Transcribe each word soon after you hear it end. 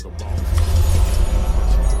Talk,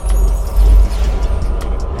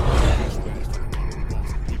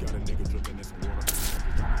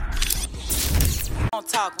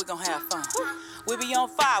 we gon' have fun. We be on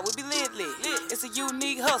fire, we be lit. It's a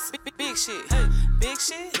unique hustle, big shit. Big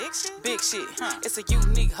shit, big shit, big shit. It's a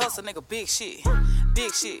unique hustle, nigga, big shit.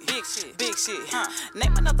 Big shit, big shit, big shit.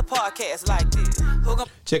 Name another podcast like this.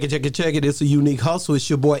 Check it. It's a unique hustle. It's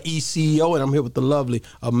your boy ECO, and I'm here with the lovely,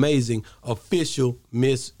 amazing, official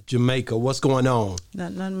Miss Jamaica. What's going on?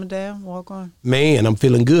 Nothing, madam. Walk on. Man, I'm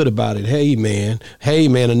feeling good about it. Hey, man,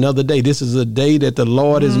 another day. This is a day that the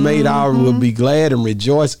Lord has made. I will be glad and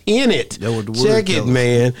rejoice in it. Check it,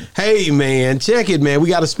 man. Hey, man, check it, man. We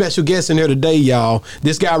got a special guest in here today, y'all.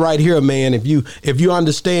 This guy right here, man, if you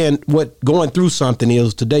understand what going through something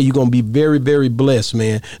is today, you're going to be very, very blessed,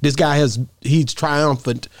 man. This guy he's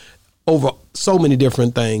triumphant over so many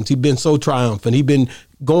different things. He's been so triumphant. He's been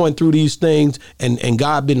going through these things, and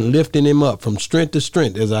God been lifting him up from strength to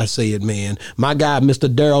strength, as I say it, man. My guy,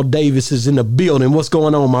 Mr. Daryl Davis, is in the building. What's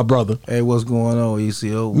going on, my brother? Hey, what's going on,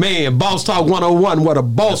 ECO? Man, Boss Talk 101, what a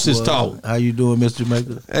boss is talk. How you doing, Mr.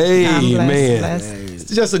 Jamaica? Hey, man. Blessed.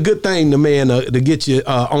 It's just a good thing, to get you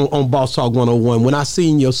on Boss Talk 101. When I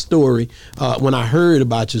seen your story, when I heard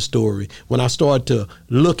about your story, when I started to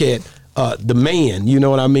look at the man, you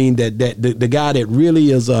know what I mean, that the guy that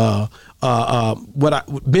really is what I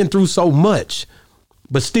been through so much,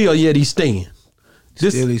 but still yet he stands.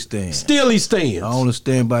 Still he stands. Still he stands. I only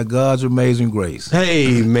stand by God's amazing grace.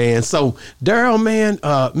 Hey, man. So Daryl, man,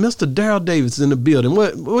 Mr. Daryl Davis in the building.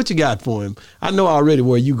 What you got for him? I know already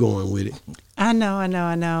where you going with it. I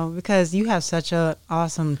know, because you have such an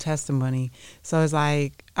awesome testimony. So it's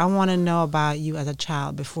like, I want to know about you as a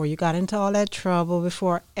child before you got into all that trouble,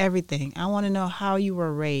 before everything. I want to know how you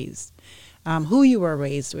were raised, who you were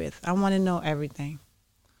raised with. I want to know everything.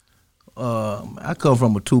 I come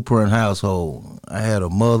from a two-parent household. I had a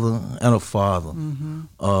mother and a father,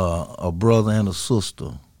 a brother and a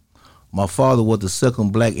sister. My father was the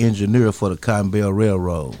second black engineer for the Cotton Belt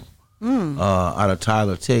Railroad. Out of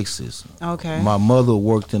Tyler, Texas. Okay. My mother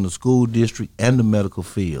worked in the school district and the medical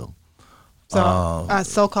field. So,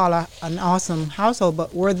 so-called an awesome household,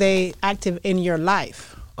 but were they active in your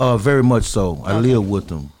life? Very much so. I lived with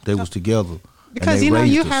them. They was together. Because,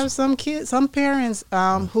 you have some kids, some parents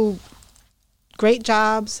who great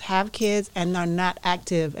jobs, have kids, and are not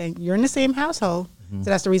active, and you're in the same household. So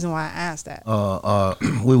that's the reason why I asked that.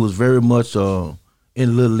 We was very much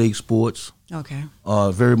in Little League sports. Okay.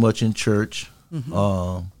 Very much in church.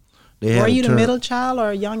 Were you the middle child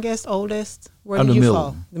or youngest, oldest? Where did you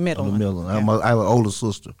fall? The middle. I'm the middle. Okay. I have an older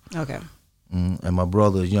sister. Okay. And my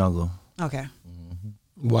brother is younger. Okay.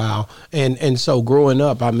 Wow. And so growing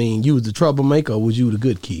up, I mean, you was the troublemaker, or was you the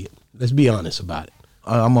good kid? Let's be honest about it.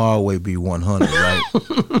 I'm always be 100, right?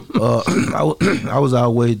 I was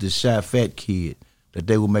always the shy fat kid that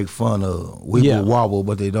they would make fun of. We would wobble,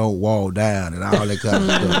 but they don't wall down and all that kind of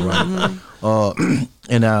stuff, right?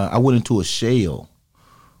 And I went into a shell,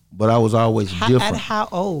 but I was always different. At how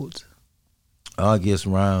old? I guess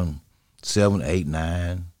around 7, 8,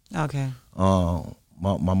 9. Okay.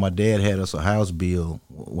 My dad had us a house bill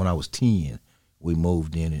when I was 10. We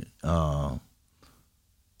moved in it. How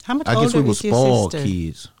much I older guess we were is your spoiled sister?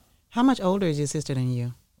 kids. How much older is your sister than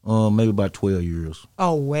you? Maybe about 12 years.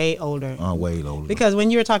 Oh, way older. Way older. Because when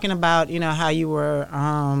you were talking about, how you were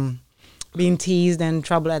being teased and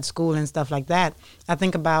trouble at school and stuff like that, I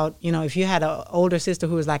think about, if you had an older sister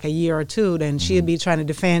who was like a year or two, then she'd be trying to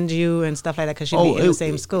defend you and stuff like that because she'd be in the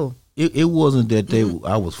same school. It wasn't that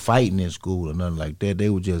I was fighting in school or nothing like that. They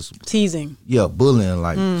were just teasing. Yeah, bullying,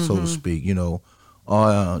 like so to speak.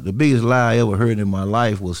 The biggest lie I ever heard in my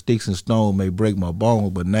life was sticks and stones may break my bones,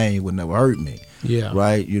 but name would never hurt me. Yeah.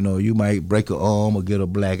 Right? You might break an arm or get a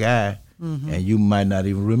black eye, and you might not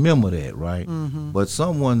even remember that, right? But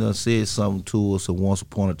someone done said something to us once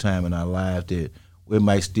upon a time in our life that it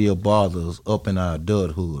might still bother us up in our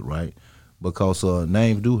adulthood, right? Because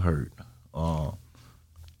names do hurt.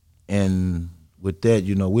 And with that,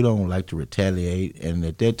 we don't like to retaliate, and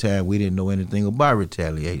at that time we didn't know anything about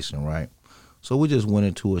retaliation, right? So we just went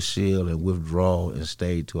into a shell and withdraw and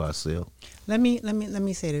stayed to ourselves. Let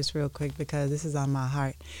me say this real quick because this is on my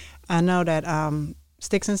heart. I know that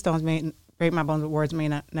sticks and stones may break my bones, but words may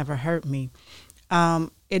not never hurt me.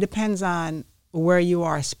 It depends on where you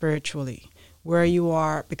are spiritually, where you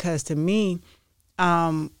are, because to me,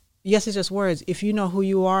 yes, it's just words. If you know who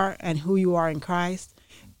you are and who you are in Christ,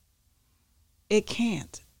 it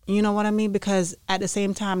can't. You know what I mean? Because at the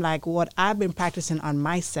same time, like what I've been practicing on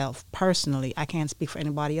myself personally, I can't speak for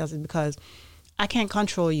anybody else, is because I can't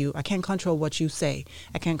control you. I can't control what you say.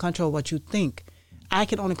 I can't control what you think. I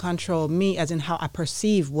can only control me, as in how I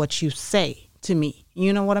perceive what you say to me.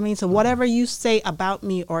 You know what I mean? So whatever you say about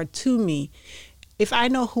me or to me, if I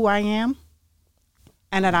know who I am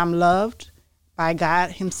and that I'm loved by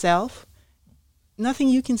God himself, nothing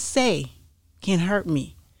you can say can hurt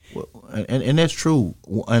me. Well, and that's true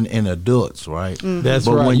in adults, right? Mm-hmm. That's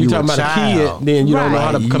but right. when You you're talking a about child, a kid, then you don't know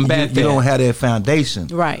how to combat you that. don't have that foundation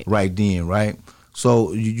Right then, right?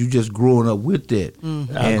 So you just growing up with that.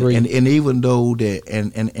 Mm-hmm. I agree. And even though that,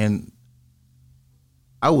 and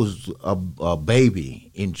I was a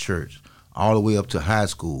baby in church all the way up to high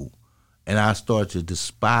school, and I started to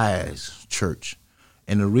despise church.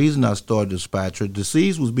 And the reason I started to despise church, the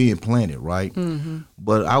seeds was being planted, right? Mm-hmm.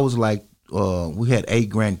 But I was like, we had 8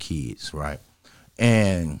 grandkids, right?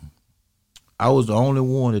 And I was the only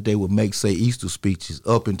one that they would make say Easter speeches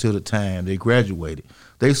up until the time they graduated.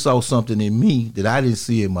 They saw something in me that I didn't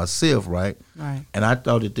see in myself, right? Right. And I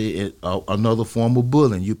thought that another form of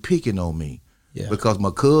bullying. You're picking on me. Yeah. Because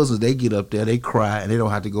my cousins, they get up there, they cry, and they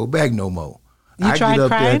don't have to go back no more. I tried get up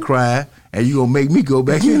crying? there and cry, and you gonna make me go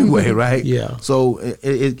back anyway, right? Yeah. So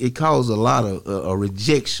it caused a lot of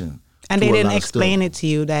rejection. And to they a didn't lot of explain stuff. it to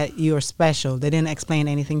you that you're special. They didn't explain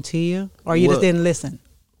anything to you, or you just Well, didn't listen.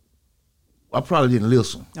 I probably didn't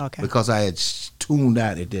listen. Okay. Because I had tuned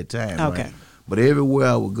out at that time. Okay. Right? But everywhere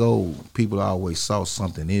I would go, people always saw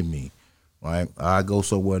something in me. Right. I go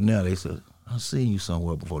somewhere now. They said, "I've seen you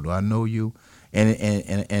somewhere before. Do I know you?"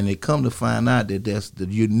 And they come to find out that that's the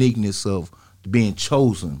uniqueness of being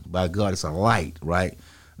chosen by God. It's a light, right?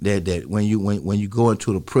 That when you go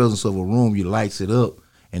into the presence of a room, you lights it up,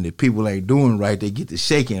 and the people ain't doing right, they get to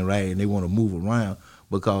shaking, right, and they want to move around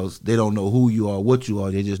because they don't know who you are, what you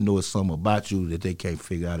are. They just know it's something about you that they can't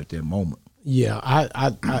figure out at that moment. Yeah,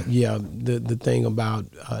 I yeah. The thing about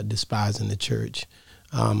despising the church,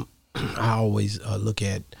 I always look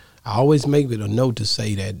at. I always make it a note to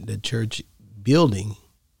say that the church building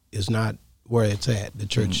is not where it's at. The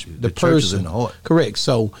church, the church person, is in the heart. Correct.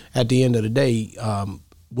 So at the end of the day,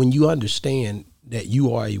 when you understand that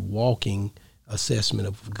you are a walking assessment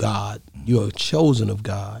of God, you are chosen of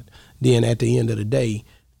God, then at the end of the day,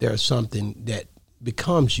 there's something that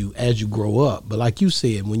becomes you as you grow up. But like you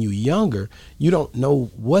said, when you're younger, you don't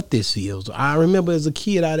know what this is. I remember as a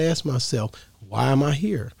kid, I'd ask myself, why am I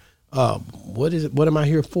here? What is it? What am I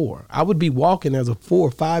here for? I would be walking as a 4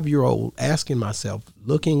 or 5 year old, asking myself,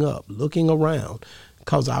 looking up, looking around,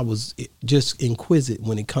 because I was just inquisitive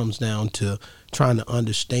when it comes down to trying to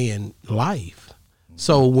understand life.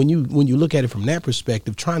 So when you look at it from that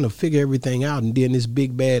perspective, trying to figure everything out, and then this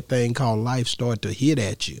big bad thing called life start to hit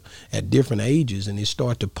at you at different ages, and it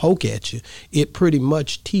start to poke at you, it pretty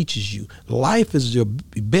much teaches you. Life is your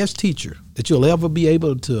best teacher that you'll ever be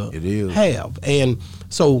able to have. And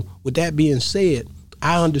so with that being said,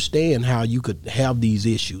 I understand how you could have these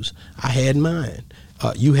issues. I had mine.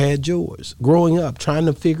 You had yours. Growing up, trying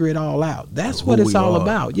to figure it all out. That's what it's all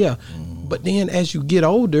about. Yeah. But then as you get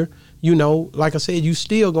older, you know, like I said, you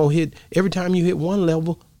still gonna hit, every time you hit one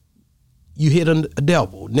level, you hit a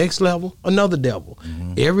devil. Next level, another devil.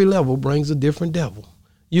 Every level brings a different devil.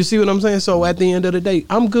 You see what I'm saying? So at the end of the day,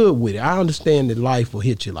 I'm good with it. I understand that life will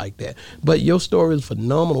hit you like that. But your story is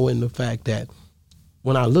phenomenal in the fact that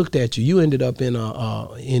when I looked at you, you ended up in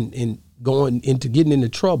going into getting into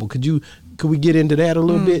trouble. Could we get into that a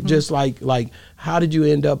little bit? Just like how did you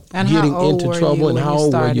end up And getting how old into were trouble, you and when how you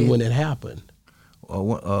old were you started? when it happened?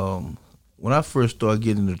 When I first started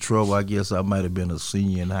getting into trouble, I guess I might have been a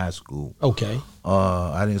senior in high school. Okay.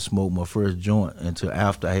 I didn't smoke my first joint until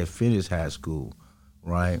after I had finished high school,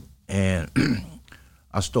 right? And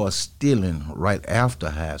I started stealing right after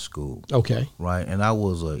high school. Okay. Right? And I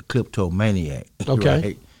was a kleptomaniac. Okay.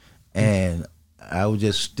 Right? And I would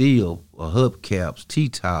just steal hubcaps,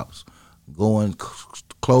 T-tops, going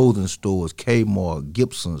clothing stores, Kmart,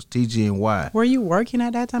 Gibson's, TG&Y. Were you working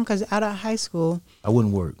at that time? Because out of high school, I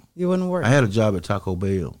wouldn't work. you wouldn't work. I had a job at Taco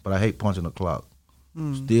Bell, but I hate punching the clock.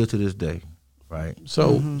 Still to this day, right?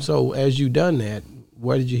 So as you done that,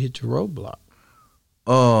 where did you hit your roadblock?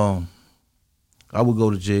 I would go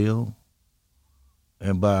to jail,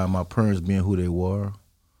 and by my parents being who they were,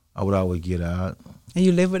 I would always get out. And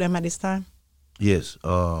you lived with them at this time? Yes,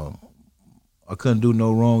 I couldn't do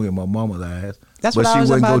no wrong in my mama's eyes. That's but what I was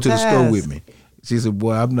she wouldn't go about to the to store ask. with me. She said,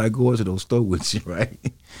 "Boy, I'm not going to those store with you, right?"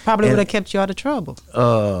 Probably And, would have kept you out of trouble.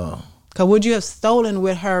 Uh, Because would you have stolen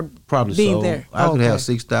with her probably being so. there? I could Okay. have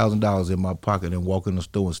 $6,000 in my pocket and walk in the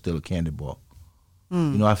store and steal a candy bar. You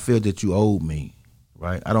know, I feel that you owed me,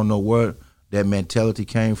 right? I don't know where that mentality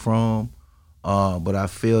came from, but I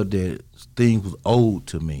feel that things was owed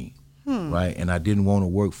to me, right? And I didn't want to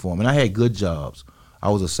work for them. And I had good jobs. I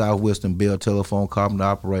was a Southwestern Bell telephone carpenter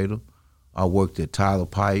operator. I worked at Tyler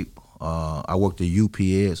Pipe. I worked at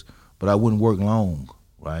UPS, but I wouldn't work long,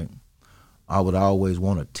 right? I would always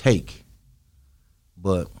want to take,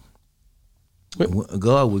 but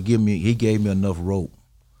God would give me. He gave me enough rope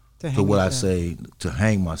to what I say to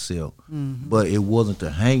hang myself. Mm-hmm. But it wasn't to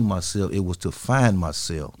hang myself. It was to find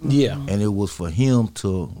myself. Yeah, and it was for Him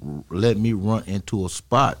to let me run into a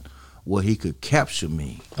spot where He could capture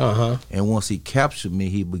me. And once He captured me,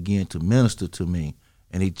 He began to minister to me,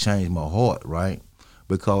 and He changed my heart, right?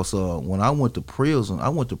 Because when I went to prison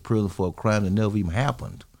for a crime that never even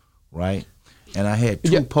happened, right? And I had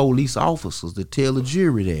two police officers to tell the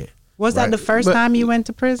jury that. Was that the first time you went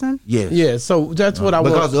to prison? Yes. Yeah, so that's what I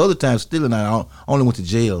was. Because the other time, stealing, I only went to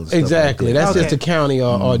jail. And exactly. Stuff like that. That's just a county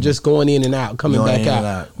or just going in and out, coming back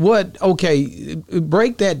out. What? Okay,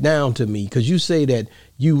 break that down to me, because you say that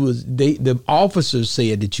the officers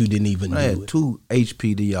said that you didn't even do it. I had two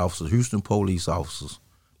HPD officers, Houston police officers,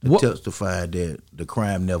 that testified that the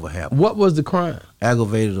crime never happened. What was the crime?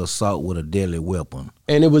 Aggravated assault with a deadly weapon.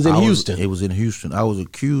 And it was in Houston? It was in Houston. I was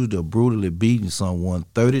accused of brutally beating someone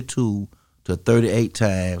 32 to 38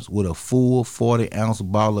 times with a full 40-ounce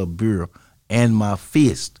bottle of beer and my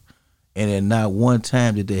fist. And at not one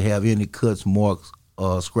time did they have any cuts, marks,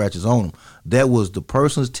 scratches on them. That was the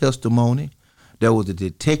person's testimony. That was the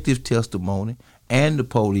detective's testimony and the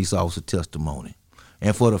police officer testimony.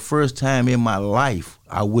 And for the first time in my life,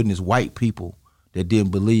 I witnessed white people that didn't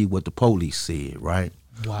believe what the police said, right?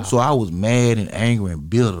 Wow. So I was mad and angry and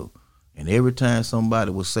bitter. And every time somebody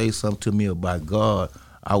would say something to me about God,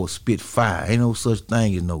 I would spit fire. Ain't no such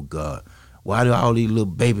thing as no God. Why do all these little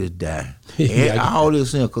babies die? All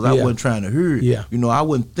this, because I wasn't trying to hear it. Yeah. You know, I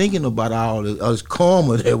wasn't thinking about all this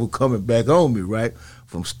karma that was coming back on me, right?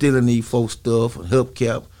 From stealing these folks' stuff,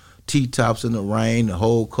 hubcap, T-tops in the rain, the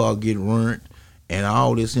whole car getting ruined, and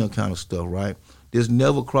all this kind of stuff, right? This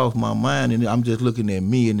never crossed my mind, and I'm just looking at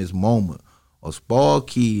me in this moment. A spoiled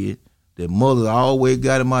kid, that mother always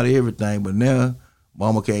got him out of everything, but now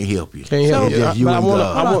mama can't help you. Can't help you.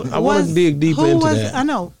 But I want to dig deeper into that. I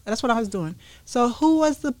know. That's what I was doing. So who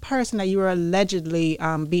was the person that you were allegedly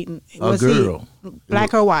beating? Was a girl. He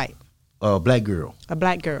black or white? A black girl. A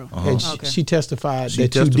black girl. And she testified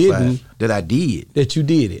that you didn't. That I did. That you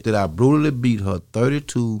did it. That I brutally beat her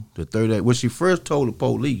 32 to 38. When she first told the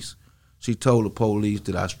police, she told the police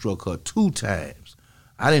that I struck her 2 times.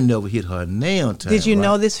 I didn't never hit her nail time. Did you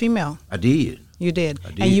know this female? I did. You did.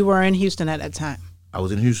 And you were in Houston at that time? I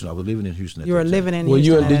was in Houston. I was living in Houston at that time. You were living in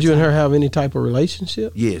Houston. Did you and her have any type of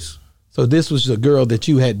relationship? Yes. So this was a girl that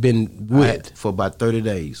you had been with? For about 30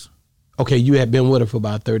 days. Okay, you had been with her for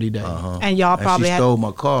about 30 days. And y'all probably she stole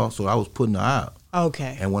my car, so I was putting her out.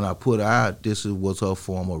 Okay. And when I put her out, this was her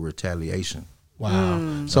form of retaliation.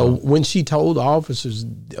 Wow. So when she told the officers,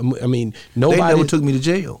 I mean, nobody... They never took me to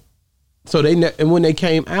jail. So and when they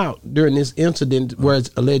came out during this incident where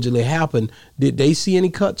it allegedly happened, did they see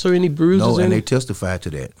any cuts or any bruises? No, and they testified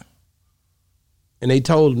to that. And they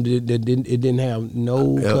told them that it didn't have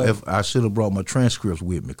no cut. If I should have brought my transcripts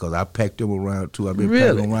with me, because I packed them around too. I've been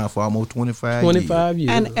packing them around for almost 25 years. 25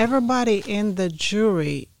 years. And everybody in the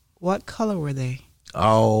jury, what color were they?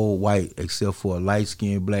 All white except for a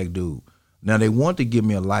light-skinned black dude. Now, they wanted to give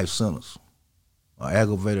me a life sentence, an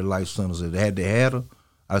aggravated life sentence. If they had her,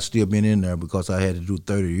 I'd still been in there because I had to do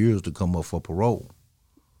 30 years to come up for parole,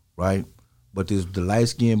 right? But the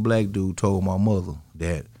light-skinned black dude told my mother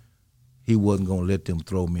that he wasn't going to let them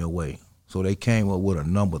throw me away. So they came up with a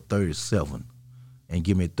number 37 and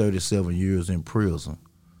give me 37 years in prison.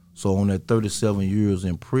 So on that 37 years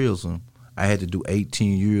in prison, I had to do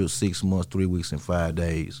 18 years, 6 months, 3 weeks, and 5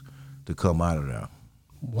 days to come out of there.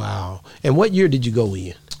 Wow. And what year did you go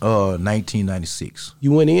in? 1996.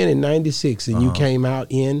 You went in 96 and you came out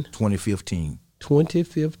in? 2015.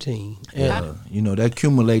 2015. And you know, they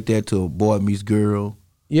accumulate that to a boy meets girl.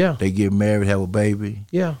 Yeah. They get married, have a baby.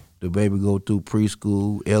 Yeah. The baby go through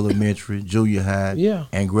preschool, elementary, junior high,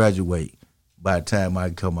 and graduate by the time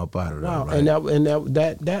I come up out of there. Wow. Right?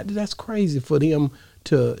 And that's crazy for them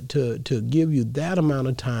to give you that amount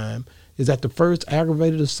of time. Is that the first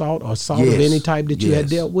aggravated assault or assault of any type that you had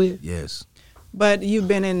dealt with? Yes. But you've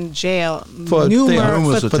been in jail for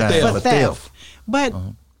theft. But,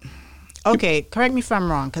 okay, correct me if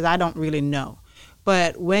I'm wrong, because I don't really know.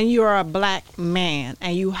 But when you're a black man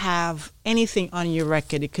and you have anything on your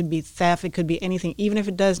record, it could be theft, it could be anything, even if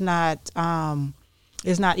it does not,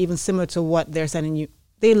 is not even similar to what they're sending you,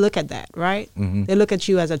 they look at that, right? Mm-hmm. They look at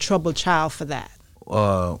you as a troubled child for that.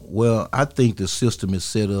 Well, I think the system is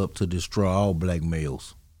set up to destroy all black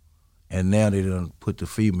males. And now they done put the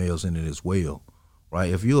females in it as well. right?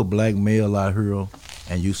 If you're a black male out here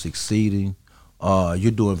and you succeeding,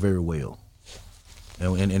 you're doing very well.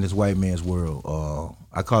 In this white man's world,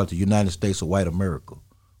 I call it the United States of white America,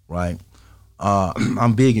 right?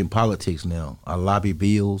 I'm big in politics now. I lobby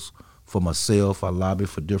bills for myself. I lobby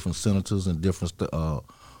for different senators and different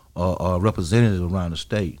representatives around the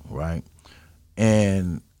state, right?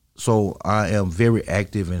 And so I am very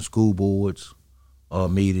active in school boards,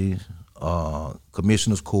 meetings,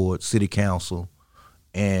 commissioners court, city council,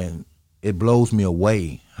 and it blows me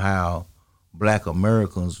away how black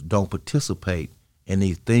Americans don't participate in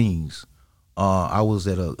these things. I was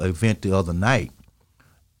at an event the other night,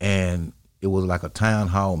 and it was like a town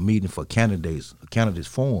hall meeting for candidates, a candidates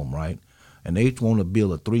forum, right? And they want to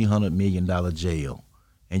build a $300 million jail.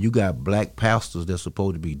 And you got black pastors that's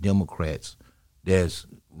supposed to be Democrats that's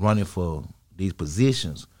running for these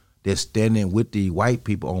positions, that's standing with the white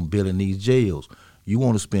people on building these jails. You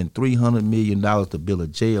want to spend $300 million to build a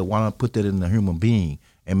jail, why not put that in a human being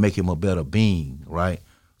and make him a better being, right?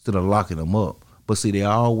 Instead of locking them up. But see, they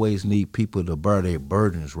always need people to bear their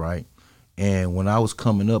burdens, right? And when I was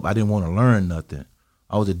coming up, I didn't want to learn nothing.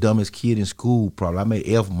 I was the dumbest kid in school, probably. I made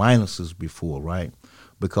F minuses before, right?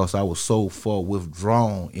 Because I was so far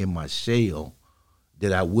withdrawn in my shell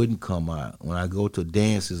that I wouldn't come out. When I go to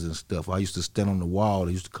dances and stuff, I used to stand on the wall.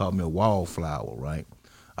 They used to call me a wallflower, right?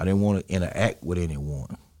 I didn't want to interact with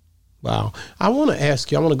anyone. Wow. I want to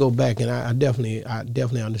ask you, I want to go back, and I definitely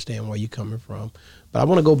understand where you're coming from. But I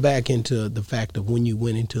want to go back into the fact of when you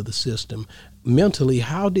went into the system. Mentally,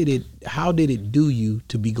 how did it do you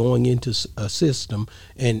to be going into a system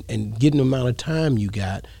and getting the amount of time you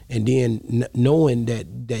got, and then knowing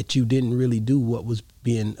that you didn't really do what was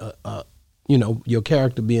being, your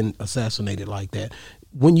character being assassinated like that?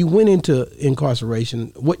 When you went into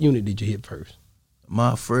incarceration, what unit did you hit first?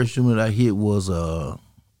 My first unit I hit was a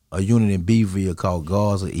unit in Beeville called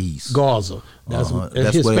Gaza East. Gaza. That's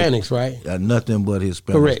Hispanics, right? Nothing but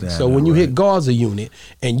Hispanics. Correct. So when you hit Gaza unit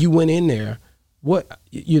and you went in there, where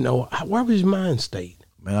was your mind state?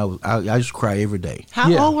 Man, I used to cry every day.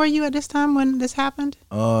 How old were you at this time when this happened?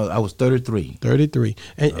 I was 33. 33.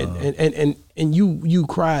 And you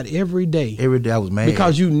cried every day. Every day I was mad.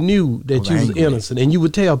 Because you knew that you was innocent. And you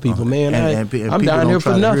would tell people, man, I'm down here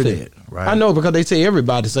for nothing. That, right? I know, because they say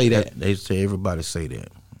everybody say that. They say everybody say that.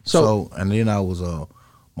 So and then I was,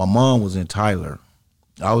 my mom was in Tyler.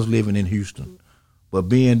 I was living in Houston. But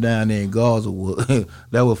being down there in Gaza was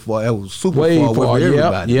that was super far away from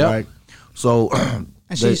everybody, right? So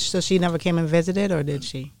and she never came and visited, or did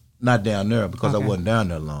she? Not down there, because I wasn't down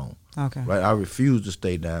there long. Okay. Right. I refused to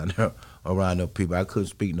stay down there around those people. I couldn't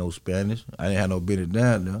speak no Spanish. I didn't have no business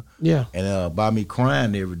down there. Yeah. And by me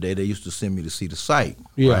crying every day, they used to send me to see the site.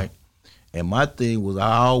 Yeah. Right. And my thing was,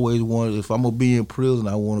 I always wanted, if I'm gonna be in prison,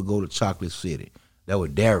 I want to go to Chocolate City. That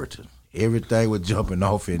was Darrington. Everything was jumping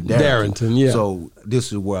off in Darrington. Yeah. So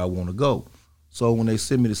this is where I want to go. So when they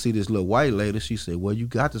sent me to see this little white lady, she said, well, you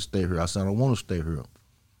got to stay here. I said, I don't want to stay here.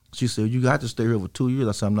 She said, you got to stay here for 2 years.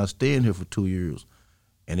 I said, I'm not staying here for 2 years.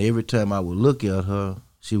 And every time I would look at her,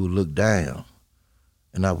 she would look down.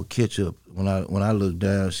 And I would catch up. When I looked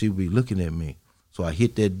down, she would be looking at me. So I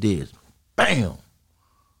hit that desk. Bam!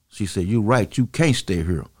 She said, you're right, you can't stay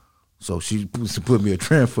here. So she put me a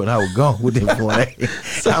transfer, and I was gone with that point.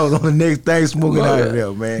 So I was on the next thing smoking out of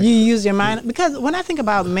there, man. You use your mind, because when I think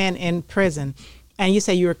about men in prison, and you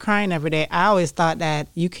say you were crying every day, I always thought that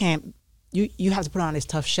you can't. You have to put on this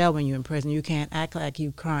tough shell when you're in prison. You can't act like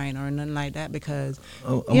you crying or nothing like that, because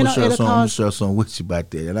I'm gonna share something with you about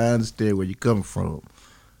that, and I understand where you're coming from,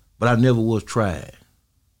 but I never was tried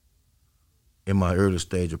in my early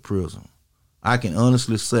stage of prison. I can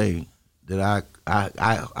honestly say that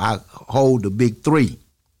I hold the big three,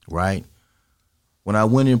 right? When I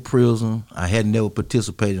went in prison, I had never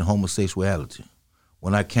participated in homosexuality.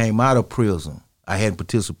 When I came out of prison, I hadn't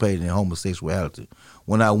participated in homosexuality.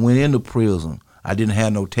 When I went into prison, I didn't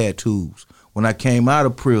have no tattoos. When I came out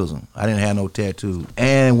of prison, I didn't have no tattoos.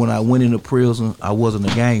 And when I went into prison, I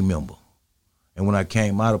wasn't a gang member. And when I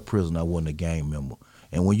came out of prison, I wasn't a gang member.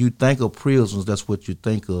 And when you think of prisons, that's what you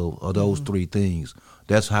think of those three things.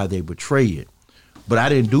 That's how they portray it. But I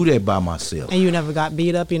didn't do that by myself. And you never got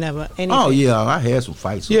beat up? You never anything? Oh, yeah. I had some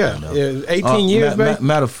fights. Yeah. 18 years, baby?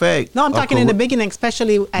 Matter of fact. No, I'm talking in the beginning,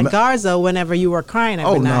 especially at Garza, whenever you were crying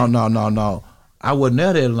every night. No. I wasn't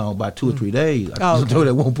there that long, about 2 or 3 days. I just told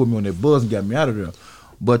that won't put me on that bus and got me out of there.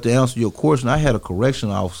 But to answer your question, I had a correction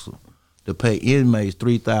officer to pay inmates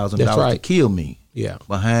 $3,000 to kill me. Yeah.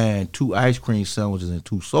 Behind 2 ice cream sandwiches and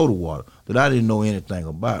 2 soda water that I didn't know anything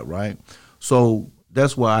about, right? So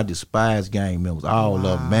That's why I despise gang members. All of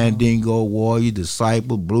them. Mandingo, Warrior,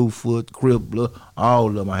 Disciple, Bluefoot, Crip Blood, all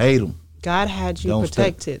of them. I hate them. God had you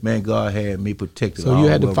protected. Man, God had me protected. So you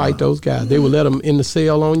had to fight those guys. They would let them in the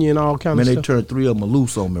cell on you and all kinds of stuff. Man, they turned 3 of them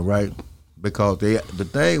loose on me, right? Because the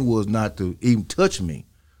thing was not to even touch me.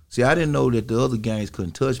 See, I didn't know that the other gangs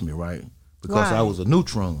couldn't touch me, right? Because I was a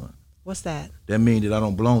neutron. What's that? That means that I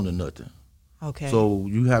don't belong to nothing. Okay. So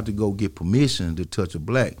you have to go get permission to touch a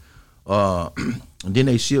black. And then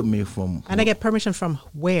they shipped me from. And they get permission from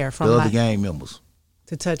where? From the other gang members.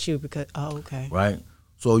 To touch you because, okay. Right?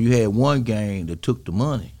 So you had one gang that took the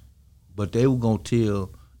money, but they were going to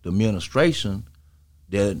tell the administration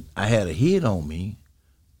that I had a hit on me,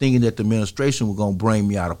 thinking that the administration was going to bring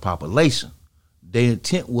me out of population. Their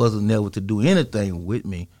intent wasn't never to do anything with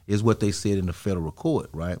me, is what they said in the federal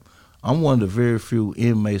court, right? I'm one of the very few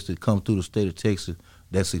inmates that come through the state of Texas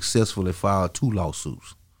that successfully filed 2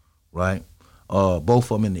 lawsuits, right?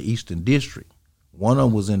 Both of them in the Eastern District. One of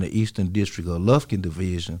them was in the Eastern District of Lufkin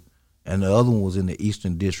Division, and the other one was in the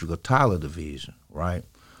Eastern District of Tyler Division, right?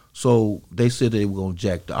 So they said they were going to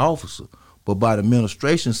jack the officer. But by the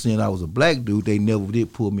administration saying I was a black dude, they never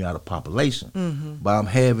did pull me out of population. Mm-hmm. But I'm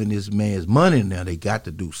having this man's money now. They got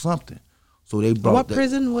to do something. So they brought What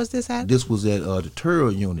prison was this at? This was at the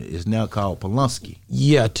Turl unit. It's now called Pulaski.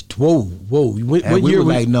 Yeah. Whoa. What we year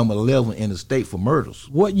were like number 11 in the state for murders.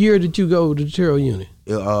 What year did you go to the Turl unit?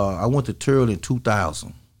 I went to Turl in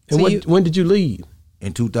 2000. And so when did you leave?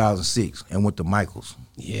 In 2006, and went to Michaels.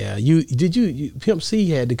 Yeah, Pimp C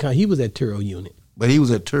had to come. He was at Turl unit, but he was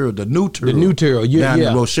at Turl, the new Turl, down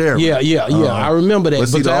in Rochelle. Yeah. I remember that. But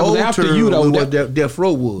see, that was after Turl you, though. What Death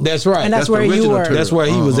Row was. That's right. And that's where you were. Turl. That's where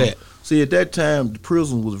he was at. See, at that time, the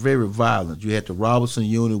prison was very violent. You had the Robertson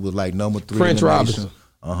unit, was like number 3. French Robinson.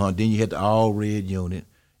 Then you had the All Red unit,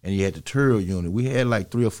 and you had the Turl unit. We had like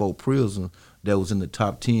 3 or 4 prisons that was in the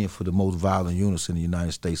top 10 for the most violent units in the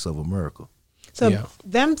United States of America. So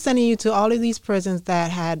them sending you to all of these prisons that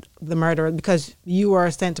had the murderer because you were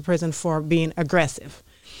sent to prison for being aggressive.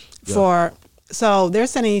 Yeah. So they're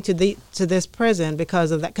sending you to this prison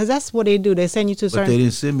because of that, because that's what they do. They send you to certain. But they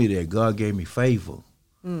didn't send me there. God gave me favor.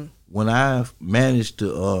 When I managed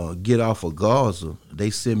to get off of Gaza, they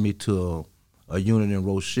sent me to a unit in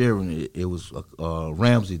Rochelle. It was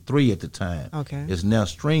Ramsey 3 at the time. Okay. It's now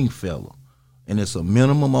Stringfellow, and it's a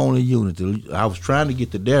minimum only unit. I was trying to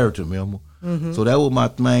get to Darrington, remember? Mm-hmm. So that was my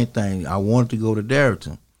main thing. I wanted to go to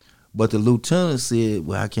Darrington. But the lieutenant said,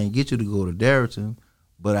 well, I can't get you to go to Darrington,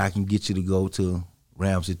 but I can get you to go to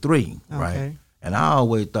Ramsey 3, right? Okay. And I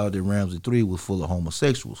always thought that Ramsey 3 was full of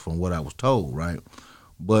homosexuals from what I was told, right?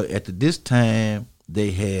 But at this time, they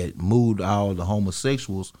had moved all the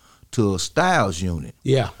homosexuals to a Styles unit.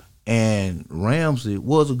 Yeah. And Ramsey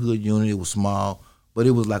was a good unit. It was small, but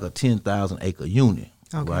it was like a 10,000 acre unit,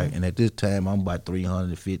 right? And at this time, I'm about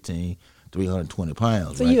 315, 320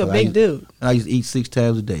 pounds. So you a big dude. And I used to eat 6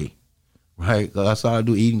 times a day, right? Because that's all I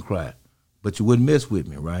do, eat and cry. But you wouldn't mess with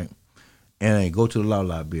me, right? And I go to the law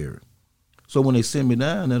library. So when they send me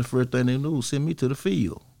down there, the first thing they do is send me to the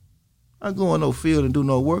field. I go in no field and do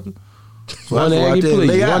no work. So one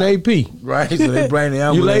AP. Right, so they bring the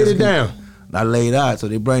ambulance. You laid it down. I laid out, so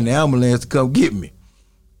they bring the ambulance to come get me.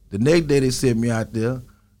 The next day they sent me out there.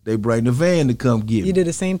 They bring the van to come get me. You did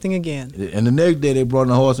the same thing again. And the next day they brought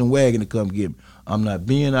the horse and wagon to come get me. I'm not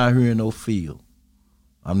being out here in no field.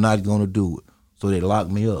 I'm not going to do it. So they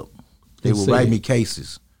locked me up. They would write me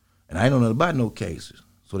cases. And I ain't know nothing about no cases.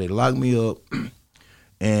 So they locked me up,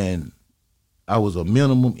 and I was a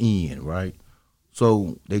minimum in, right?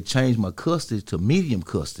 So they changed my custody to medium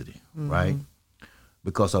custody, right?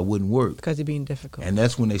 Because I wouldn't work. Because you're being difficult. And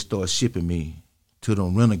that's when they started shipping me to the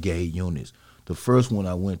renegade units. The first one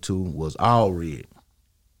I went to was All Red.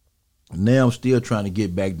 Now I'm still trying to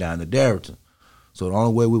get back down to Darrington. So the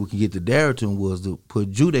only way we could get to Darrington was to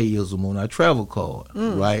put Judaism on our travel card,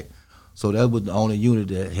 right? So that was the only unit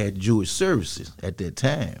that had Jewish services at that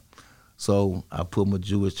time. So I put my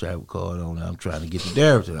Jewish travel card on and I'm trying to get to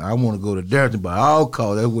Darrington. I want to go to Darrington by all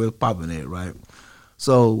costs. That's where it's popping at, right?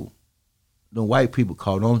 So the white people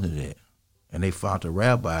caught on to that, and they found a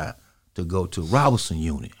rabbi to go to Robertson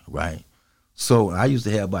unit, right? So I used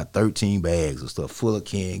to have about 13 bags of stuff full of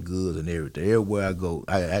canned goods and everything. Everywhere I go,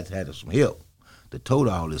 I had some help to tote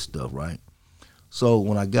all this stuff, right? So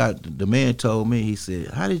when I got, the man told me, he said,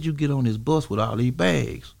 how did you get on this bus with all these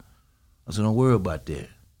bags? I said, don't worry about that.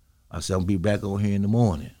 I said, I'm going to be back on here in the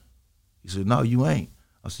morning. He said, no, you ain't.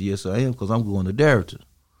 I said, yes, I am, because I'm going to Darrington.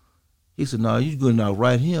 He said, no, you good enough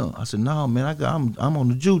right here. I said, no, man, I'm on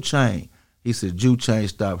the Jew chain. He said, "Jew chain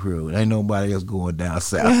stop here. Ain't nobody else going down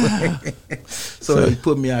south." so he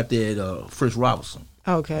put me out there at Fritz Robinson.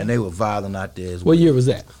 Okay. And they were violent out there as well. What year was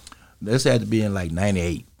that? This had to be in like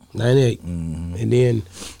 98. 98. Mm-hmm. And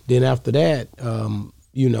then after that,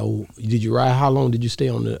 did you ride? How long did you stay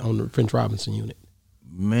on the French Robinson unit?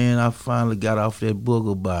 Man, I finally got off that book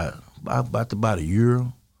about a year.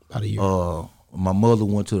 About a year. My mother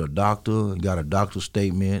went to the doctor and got a doctor's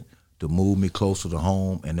statement to move me closer to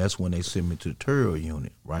home, and that's when they sent me to the Terrell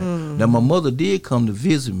unit, right? Mm-hmm. Now, my mother did come to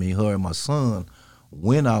visit me, her and my son,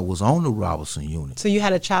 when I was on the Robinson unit. So you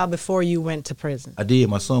had a child before you went to prison? I did.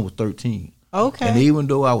 My son was 13. Okay. And even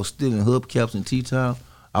though I was still in hubcaps and T-Town,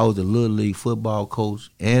 I was the Little League football coach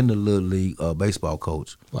and the Little League baseball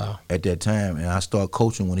coach. Wow. At that time, and I started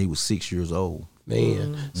coaching when he was 6 years old.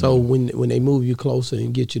 Man, so when they move you closer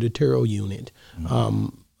and get you to Terrell unit,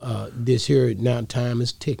 this here now time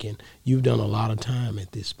is ticking. You've done a lot of time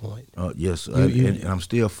at this point. Yes, and I'm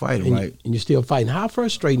still fighting, right? And you're still fighting. How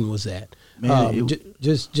frustrating was that? Man,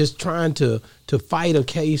 just trying to fight a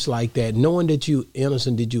case like that, knowing that you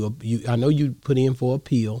innocent. I know you put in for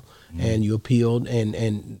appeal, and you appealed,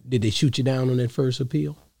 and did they shoot you down on that first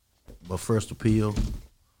appeal? My first appeal.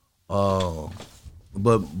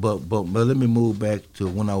 But let me move back to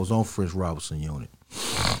when I was on French Robinson unit.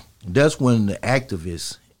 That's when the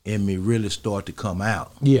activists in me really started to come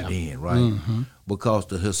out. Yeah. Then, right? Because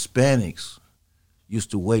the Hispanics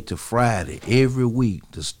used to wait till Friday every week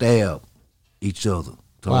to stab each other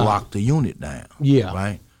to lock the unit down. Yeah.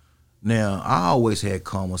 Right? Now, I always had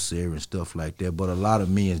commissary and stuff like that, but a lot of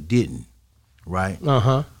men didn't. Right?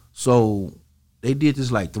 So they did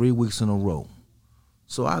this like 3 weeks in a row.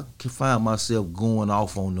 So I could find myself going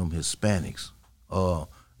off on them Hispanics.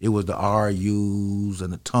 It was the RUs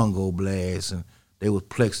and the Tongo Blasts, and they was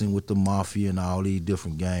plexing with the Mafia and all these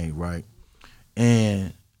different gangs, right?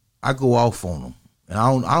 And I go off on them, and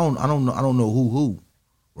I don't know who,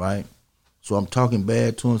 right? So I'm talking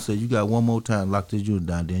bad to them. Say, you got one more time, lock this unit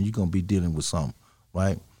down, then you're gonna be dealing with something,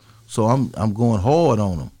 right? So I'm going hard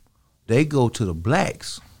on them. They go to the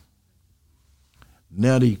blacks.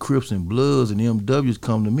 Now these Crips and Bloods and MWs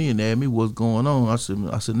come to me and ask me what's going on. I said,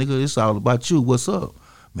 nigga, it's all about you. What's up?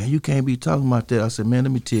 Man, you can't be talking about that. I said, man,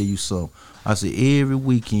 let me tell you something. I said, every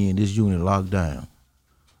weekend this unit locked down.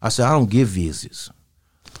 I said, I don't give visits.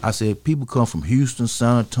 I said, people come from Houston,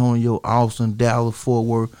 San Antonio, Austin, Dallas, Fort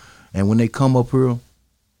Worth, and when they come up here,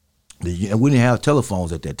 and we didn't have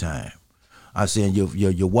telephones at that time. I said,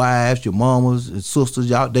 your wives, your mamas, and sisters,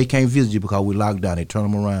 y'all, they can't visit you because we locked down. They turn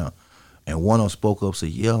them around. And one of them spoke up, said,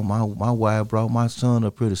 yeah, my wife brought my son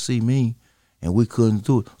up here to see me, and we couldn't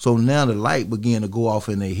do it. So now the light began to go off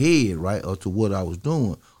in their head, right, up to what I was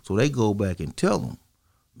doing. So they go back and tell them,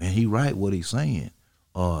 man, he right what he's saying.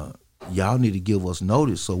 Y'all need to give us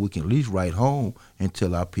notice so we can at least write home and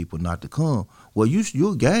tell our people not to come. Well,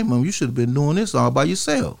 you're a gang member. You should have been doing this all by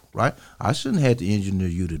yourself, right? I shouldn't have to engineer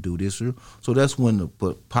you to do this here. So that's when the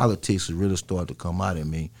politics really started to come out in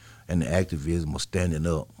me. And the activism was standing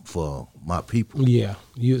up for my people. Yeah,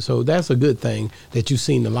 so that's a good thing that you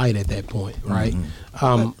seen the light at that point, right?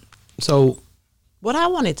 So, what I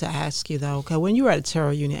wanted to ask you though, okay, when you were at a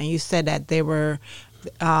Terrell unit and you said that they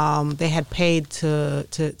had paid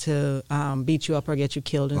to beat you up or get you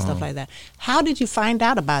killed and stuff like that. How did you find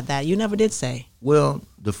out about that? You never did say. Well,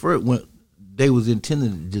 the first when they was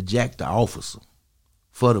intending to jack the officer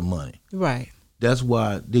for the money. Right. That's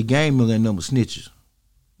why the gang members ain't number snitches.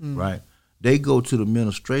 Right, they go to the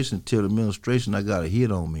administration, tell the administration I got a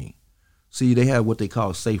hit on me. See, they have what they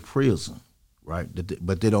call safe prison, right?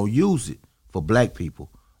 But they don't use it for black people.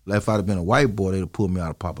 Like if I'd have been a white boy, they'd have pulled me out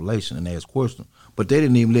of population and asked questions. But they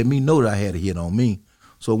didn't even let me know that I had a hit on me.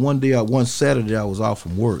 So one Saturday, I was off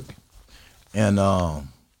from work, and I'm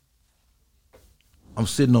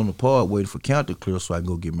sitting on the pod waiting for counter clear so I can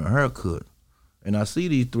go get me a haircut. And I see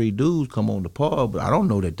these three dudes come on the pod, but I don't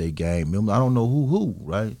know that they gang members. I don't know who,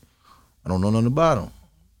 right? I don't know nothing about them.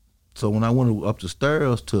 So when I went up the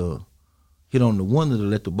stairs to hit on the window to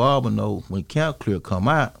let the barber know when count clear come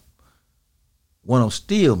out, one of them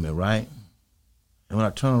steal me, right? And when I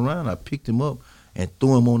turned around, I picked him up and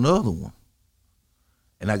threw him on the other one.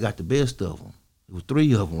 And I got the best of them. It was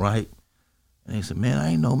three of them, right? And they said, man,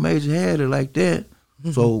 I ain't no Major had it like that.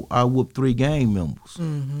 So I whooped 3 gang members.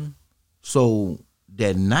 So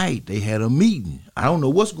that night they had a meeting. I don't know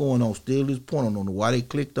what's going on still at this point. I don't know why they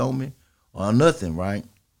clicked on me or nothing, right?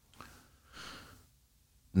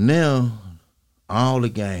 Now, all the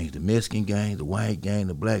gangs, the Mexican gang, the white gang,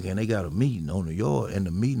 the black gang, they got a meeting on the yard, and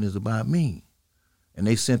the meeting is about me. And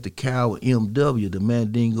they sent the coward MW, the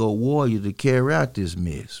Mandingo warrior, to carry out this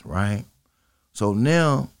mess, right? So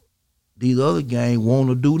now these other gangs want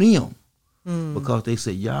to do them because they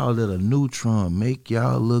said y'all let a neutron make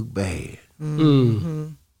y'all look bad.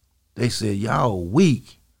 They said y'all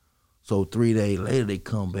weak. So 3 days later they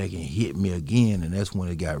come back and hit me again, and that's when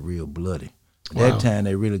it got real bloody. That time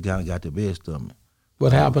they really kind of got the best of me.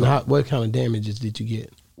 What happened? What kind of damages did you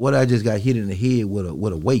get? Well, I just got hit in the head with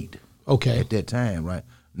a weight. Okay. At that time, right?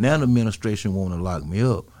 Now the administration want to lock me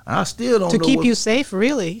up. I still don't know. To keep you safe,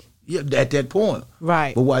 really? Yeah, at that point.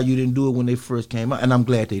 Right. But why you didn't do it when they first came out? And I'm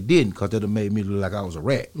glad they didn't, because that would have made me look like I was a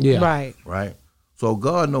rat. Yeah. Right. Right? So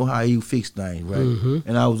God know how he fix things, right?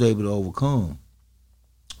 And I was able to overcome.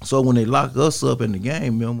 So when they locked us up in the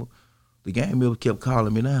game member kept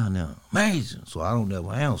calling me down there, Major. So I don't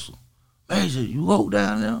ever answer. Major, you go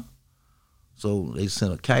down there? So they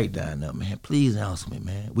sent a kite down there, man. Please answer me,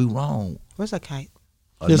 man. We wrong. What's a kite?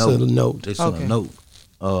 This is a note. They sent a note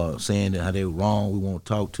saying that how they were wrong. We want to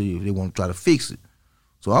talk to you. They want to try to fix it.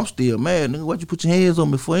 So I'm still mad, nigga. Why'd you put your hands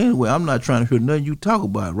on me for anyway? I'm not trying to hear nothing you talk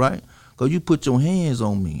about, right? Because you put your hands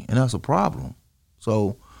on me, and that's a problem.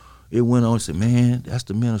 So it went on and said, man, that's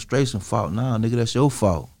the administration fault. Nah, nigga, that's your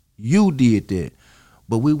fault. You did that.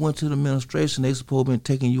 But we went to the administration. They supposed to be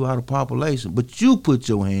taking you out of population. But you put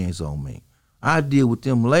your hands on me. I deal with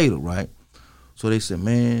them later, right? So they said,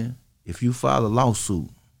 man, if you file a lawsuit,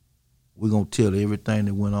 we're going to tell everything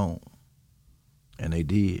that went on. And they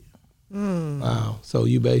did. Wow. So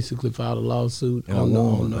you basically filed a lawsuit And on I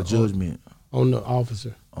won a judgment. On the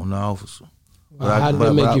officer. On the officer. How did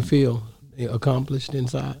that make you feel? Accomplished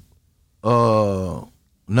inside?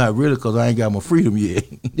 Not really, because I ain't got my freedom yet.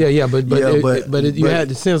 Yeah, but you had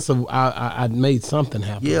the sense of I made something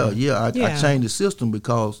happen. Yeah, I changed the system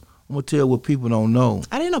because I'm gonna tell what people don't know.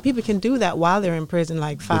 I didn't know people can do that while they're in prison,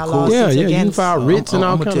 like file lawsuits Yeah, against. you can file writs and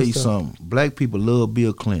all kinds of stuff. I'm gonna tell you something. Black people love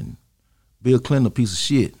Bill Clinton. Bill Clinton a piece of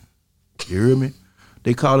shit. You hear me?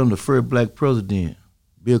 They call him the first black president.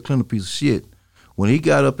 Bill Clinton a piece of shit. When he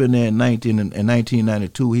got up in there in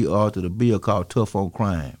 1992, he authored a bill called Tough on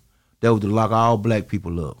Crime. That was to lock all black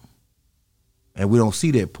people up. And we don't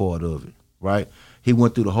see that part of it, right? He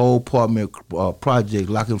went through the whole apartment project,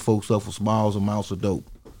 locking folks up for small amounts of dope.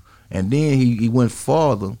 And then he went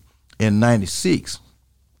farther in 96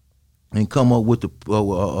 and come up with the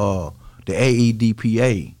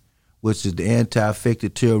AEDPA, which is the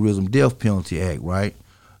Anti-Effective Terrorism Death Penalty Act, right?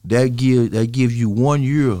 That gives you 1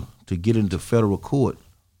 year to get into federal court,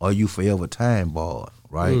 or you forever time barred,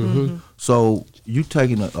 right? Mm-hmm. So you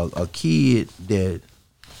taking a kid that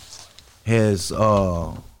has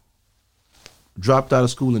dropped out of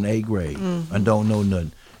school in 8th grade and don't know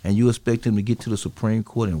nothing, and you expect him to get to the Supreme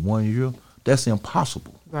Court in 1 year? That's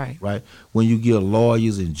impossible. Right? When you get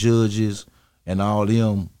lawyers and judges and all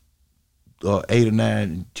them 8 or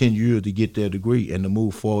 9, 10 years to get their degree and to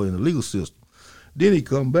move forward in the legal system. Then he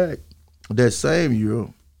come back that same year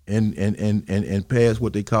and pass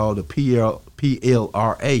what they call the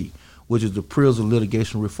PLRA, which is the Prison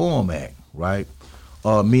Litigation Reform Act, right?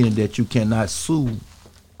 Meaning that you cannot sue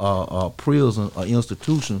a prison or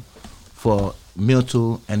institution for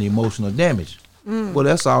mental and emotional damage. Well,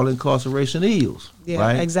 that's all incarceration is,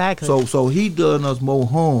 right? Exactly. So he done us more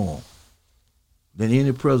harm than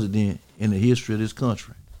any president in the history of this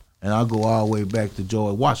country. And I go all the way back to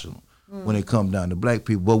George Washington when it come down to black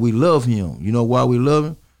people. But we love him. You know why we love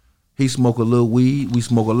him? He smoke a little weed. We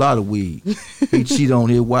smoke a lot of weed. He cheat on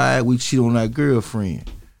his wife. We cheat on our girlfriend.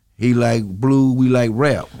 He like blue. We like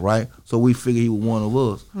rap, right? So we figure he was one of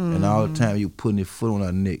us. And all the time you putting his foot on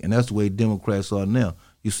our neck. And that's the way Democrats are now.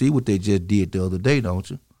 You see what they just did the other day, don't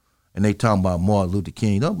you? And they talking about Martin Luther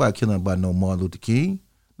King. Nobody killing about no Martin Luther King.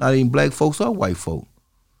 Not even black folks or white folk,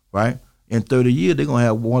 right? In 30 years, they're going to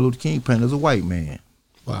have Martin Luther King painted as a white man.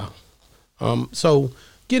 Wow. So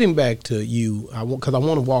getting back to you, because I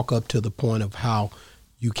want to walk up to the point of how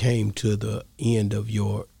you came to the end of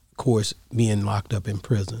your course being locked up in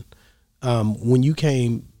prison. When you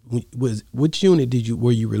came, which unit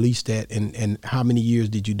were you released at, and how many years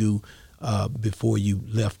did you do before you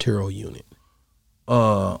left Terrell unit?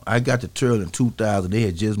 I got to Terrell in 2000. They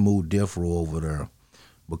had just moved death row over there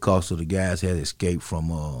because of the guys had escaped from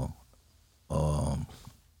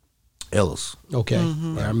Ellis. Okay,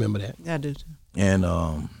 yeah, I remember that. I do too. And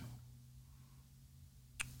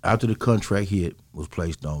after the contract hit was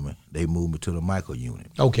placed on me, they moved me to the Michael unit.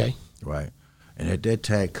 Okay. Right. And at that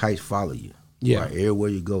time, kites follow you. Yeah. Right, everywhere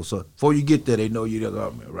you go. So before you get there, they know you're the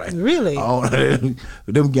government, right? Really?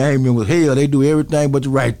 Them gang members, hell, they do everything but the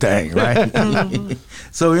right thing, right?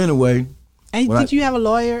 So anyway. And did you have a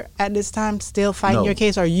lawyer at this time still fighting your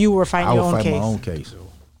case, or you were fighting your own case? I was fighting my own case.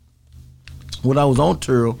 When I was on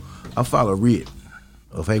Terrell, I filed a writ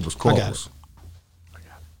of habeas corpus.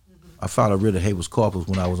 I filed a writ of habeas corpus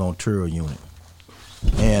when I was on tour unit.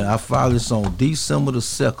 And I filed this on December the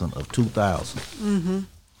 2nd of 2000. Mm-hmm.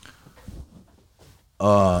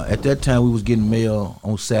 At that time, we was getting mail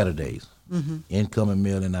on Saturdays. Mm-hmm. Incoming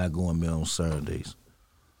mail and outgoing mail on Saturdays.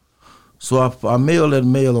 So I mailed that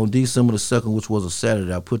mail on December the 2nd, which was a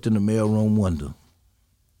Saturday. I put it in the mailroom window.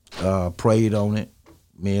 Prayed on it,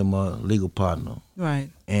 me and my legal partner. Right.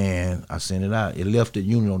 And I sent it out. It left the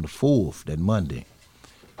unit on the 4th, that Monday.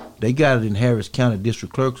 They got it in Harris County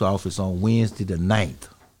District Clerk's office on Wednesday the 9th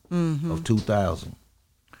of 2000.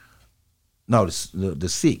 No, the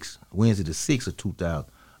 6th, Wednesday the 6th of 2000.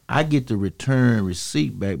 I get the return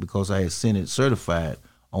receipt back because I had sent it certified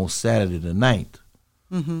on Saturday the 9th.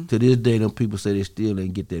 Mm-hmm. To this day, them people say they still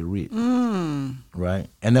didn't get that writ. Right?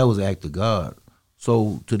 And that was an act of God.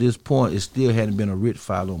 So to this point, it still hadn't been a writ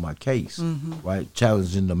filed on my case, right?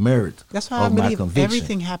 Challenging the merit That's why of I my believe conviction.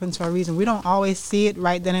 everything happens for a reason. We don't always see it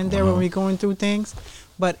right then and there when we're going through things,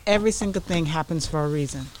 but every single thing happens for a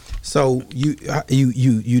reason. So you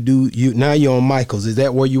now you're on Michaels. Is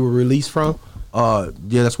that where you were released from? Yeah,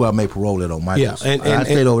 that's where I made parole at on Michaels. Yeah, and I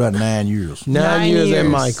stayed over there 9 years. 9 years at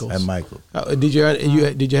Michaels. At Michaels. Did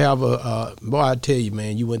you have a boy? I tell you,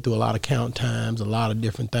 man, you went through a lot of count times, a lot of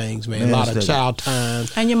different things, man. A lot of child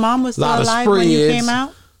times. And your mom was still alive when you came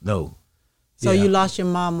out? No. So you lost your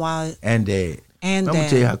mom while and dad. And I'm dad. gonna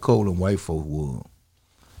tell you how cold them white folks were.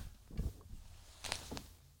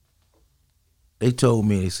 They told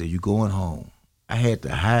me, they said, "You going home." I had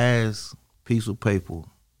the highest piece of paper.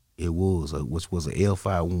 It was, which was an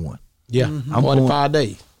L51. Yeah, I'm 45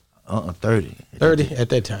 days. 30. 30 at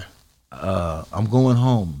that time. I'm going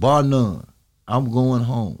home, bar none. I'm going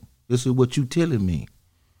home. This is what you telling me.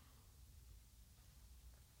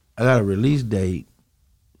 I got a release date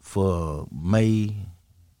for May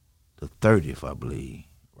the 30th, I believe,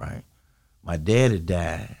 right? My daddy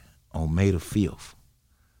died on May the 5th,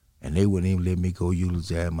 and they wouldn't even let me go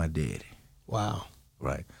eulogize my daddy. Wow.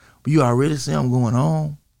 Right. But you already say I'm going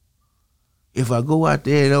home. If I go out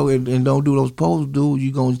there and don't do those supposed to do,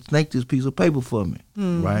 you're going to snake this piece of paper for me,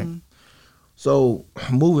 right? So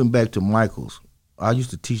moving back to Michaels, I used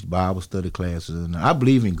to teach Bible study classes, and I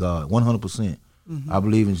believe in God 100%. I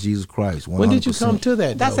believe in Jesus Christ 100%. When did you come to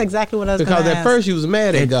that, That's though? exactly what I was going to ask. Because at first you was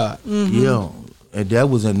mad at God. Yeah, and that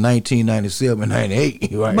was in 1997,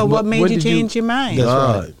 98, right? But what made when you did you- change your mind? That's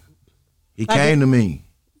God. right. He came to me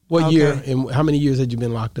What Okay. year and how many years had you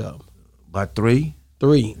been locked up? about 3.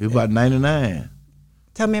 3. It was about 99.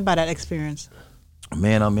 Tell me about that experience.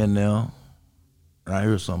 Man, I'm in there, and I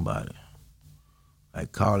hear somebody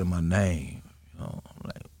like calling my name.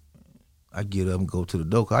 Like I get up and go to the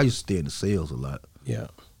door. 'Cause I used to stay in the cells a lot. Yeah.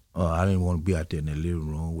 I didn't want to be out there in that living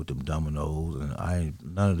room with them dominoes, and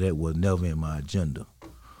none of that was never in my agenda.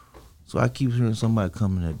 So I keep hearing somebody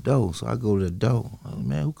coming at the door. So I go to the door. I said,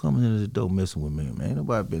 man, who coming in the door messing with me? Man, ain't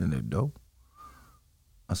nobody been in that door.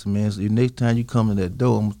 I said, man, so the next time you come in that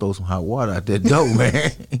door, I'm gonna throw some hot water out that door,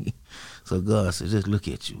 man. So God said, just look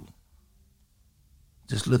at you.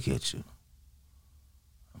 Just look at you.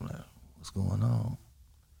 I'm like, what's going on?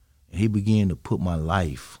 And he began to put my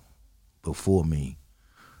life before me.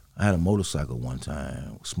 I had a motorcycle one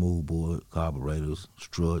time, smooth board, carburetors,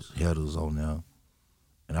 struts, headers on there.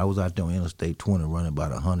 And I was out there on Interstate 20 running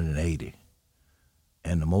about 180.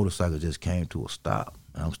 And the motorcycle just came to a stop.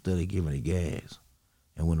 And I'm steady giving it gas.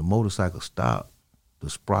 And when the motorcycle stopped, the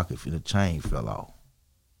sprocket for the chain fell off,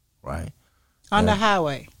 right? On the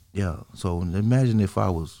highway. Yeah. So imagine if I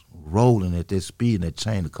was rolling at that speed and that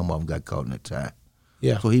chain to come off and got caught in that tie.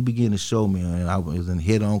 Yeah. So he began to show me, and I was in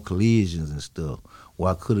head-on collisions and stuff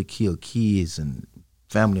where I could have killed kids and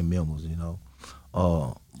family members, you know.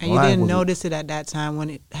 And you didn't notice it at that time when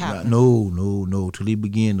it happened? No. Till he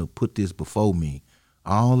began to put this before me.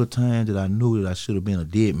 All the time that I knew that I should have been a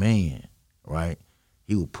dead man, right?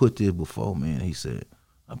 He would put this before me, and he said,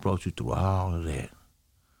 I brought you through all of that.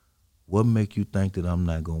 What make you think that I'm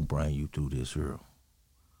not going to bring you through this, Earl?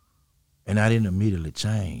 And I didn't immediately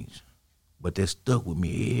change, but that stuck with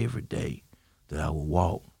me every day that I would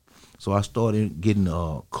walk. So I started getting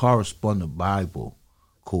correspondent Bible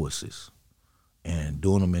courses and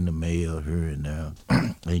doing them in the mail here and there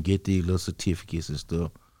and get these little certificates and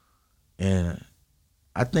stuff. And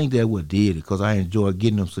I think that what did it because I enjoyed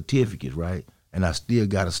getting them certificates, right? And I still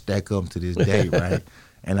got to stack up to this day, right?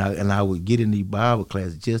 And I would get in these Bible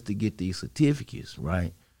classes just to get these certificates,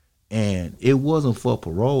 right? And it wasn't for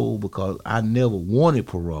parole because I never wanted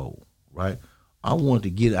parole, right? I wanted to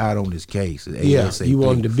get out on this case. Yeah, ASAP. you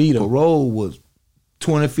wanted to beat him. Parole was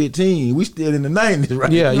 2015. We still in the 90s,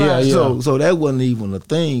 right? Yeah. So that wasn't even a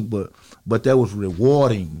thing, but that was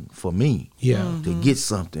rewarding for me. Yeah. To get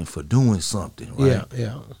something for doing something, right?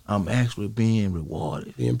 Yeah. I'm actually being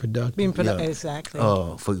rewarded. Being productive. Exactly.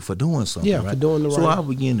 For doing something, Yeah, right? for doing the right. So I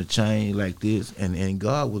began to change like this, and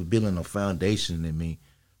God was building a foundation in me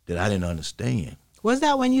that I didn't understand. Was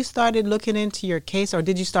that when you started looking into your case, or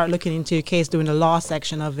did you start looking into your case doing the law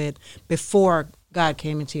section of it before God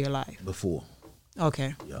came into your life? Before.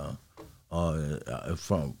 Okay. Yeah.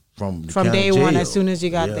 From day one, jail. as soon as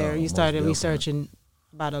you got Yeah, there, you most started definitely. researching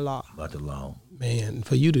about the law. About the law. Man,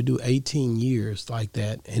 for you to do 18 years like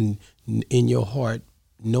that, and in your heart,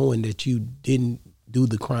 knowing that you didn't do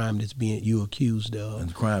the crime that's being you accused of.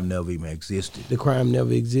 And the crime never even existed. The crime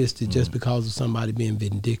never existed just because of somebody being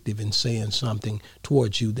vindictive and saying something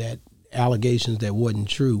towards you, that allegations that wasn't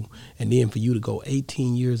true. And then for you to go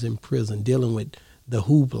 18 years in prison dealing with the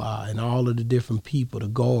hoopla and all of the different people, the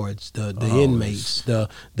guards, the inmates, the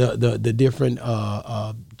different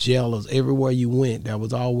jailers. Everywhere you went, there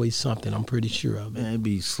was always something. I'm pretty sure of it. Man, it'd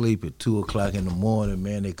be sleep at 2:00 in the morning.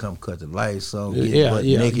 Man, they come cut the lights on.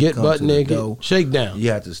 Get butt naked, shake down.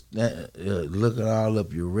 You have to look it all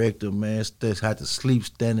up your rectum, man. Have to sleep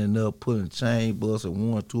standing up, putting chain bus at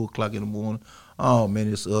 1, 2:00 in the morning. Oh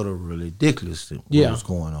man, it's utterly ridiculous what's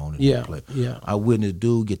going on in that place. Yeah. I witnessed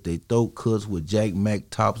dude get their throat cuts with Jack Mac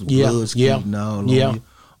tops, blood skeeting all on you.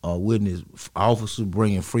 Witness officers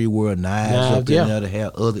bringing free world knives up in there to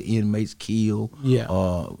have other inmates killed. Yeah.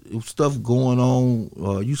 Stuff going on.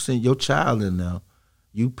 You send your child in there.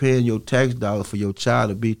 You paying your tax dollar for your child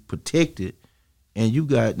to be protected, and you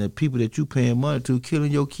got the people that you paying money to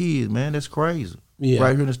killing your kids. Man, that's crazy. Yeah.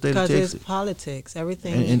 Right here in the state of Texas. Because it's politics,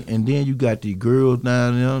 everything. And then you got these girls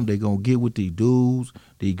down there. They gonna get with these dudes.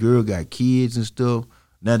 These girls got kids and stuff.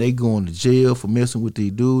 Now they going to jail for messing with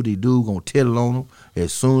these dudes. These dudes gonna tell on them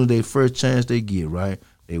as soon as they first chance they get. Right,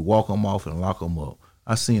 they walk them off and lock them up.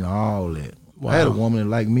 I seen all that. Wow. I had a woman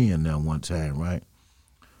like me in there one time, right?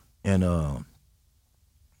 And I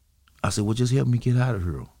said, "Well, just help me get out of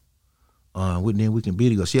here. Then we can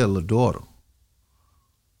beat it." Cause she had a little daughter.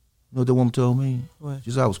 You know what the woman told me? What?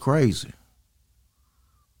 She said I was crazy.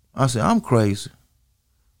 I said, I'm crazy.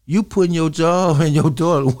 You putting your job and your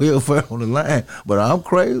daughter's welfare on the line, but I'm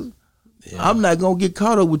crazy. Yeah. I'm not going to get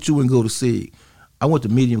caught up with you and go to SIG. I went to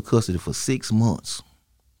medium custody for 6 months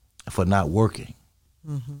for not working.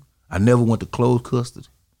 Mm-hmm. I never went to closed custody.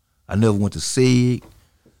 I never went to SIG.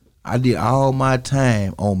 I did all my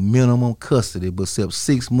time on minimum custody, but except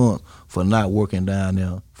 6 months for not working down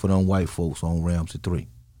there for them white folks on Ramsey 3.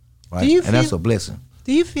 Right? That's a blessing.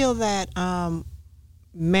 Do you feel that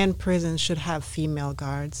men prisons should have female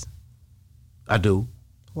guards? I do.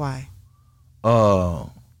 Why?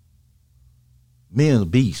 Men are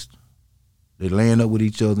beasts. They laying up with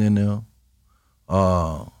each other in there.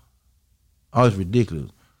 It's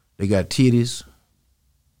ridiculous. They got titties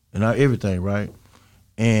and everything, right?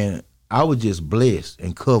 And I was just blessed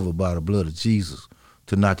and covered by the blood of Jesus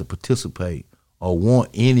to not to participate or want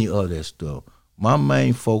any of that stuff. My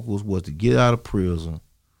main focus was to get out of prison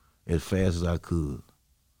as fast as I could.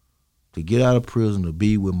 To get out of prison to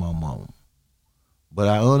be with my mama. But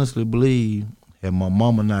I honestly believe had my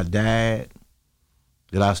mama not died,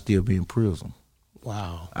 that I'd still be in prison.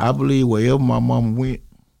 Wow. I believe wherever my mama went,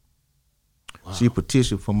 she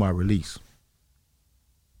petitioned for my release.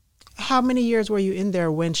 How many years were you in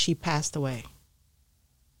there when she passed away?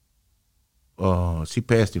 She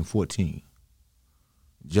passed in 14.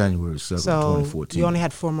 January 7th, 2014. You only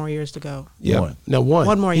had 4 more years to go. Yeah.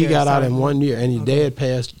 One more year. He got out in 1 year, and his dad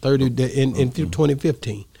passed 30 in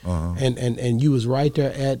 2015. Uh-huh. And you was right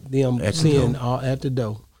there at them seeing at the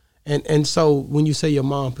door. And so when you say your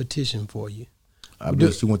mom petitioned for you, I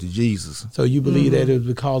believe she went to Jesus. So you believe that it was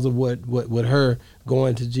because of what her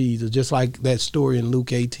going to Jesus, just like that story in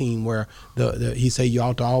Luke 18 where he said you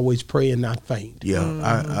ought to always pray and not faint.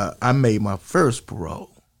 Yeah, I made my first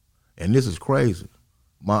parole, and this is crazy.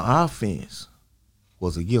 My offense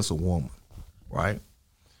was against a woman, right?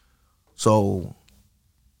 So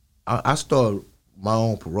I started my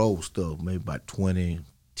own parole stuff maybe about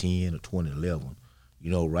 2010 or 2011,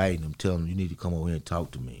 writing them, telling them, you need to come over here and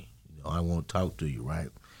talk to me. I want to talk to you, right?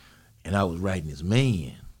 And I was writing this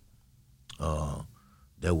man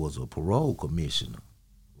that was a parole commissioner,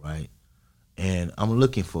 right? And I'm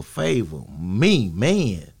looking for favor,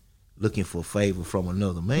 looking for favor from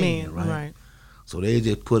another man, right? So they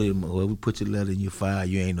just put him, well, we put your letter in your file,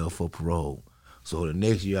 you ain't up for parole. So the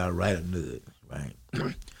next year I write another, right?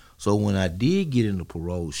 So when I did get in the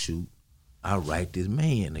parole shoot, I write this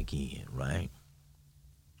man again, right?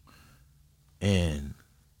 And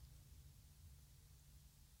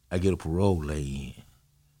I get a parole lay in.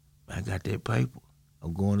 I got that paper.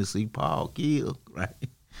 I'm going to see Paul Kill, right?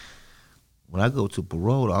 When I go to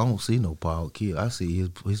parole, I don't see no Paul Kill. I see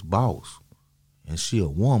his boss, and she a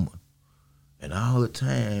woman. And all the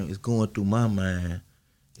time, it's going through my mind,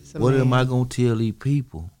 what am I going to tell these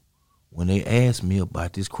people when they ask me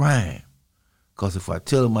about this crime? Because if I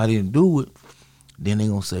tell them I didn't do it, then they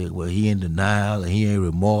going to say, well, he in denial and he ain't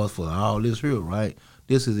remorse for all this here, right?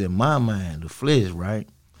 This is in my mind, the flesh, right?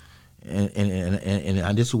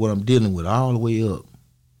 And this is what I'm dealing with all the way up.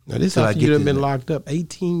 Now this after you done been locked up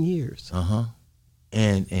 18 years.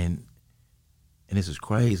 And this is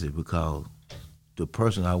crazy because the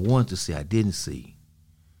person I wanted to see, I didn't see.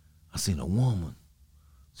 I seen a woman.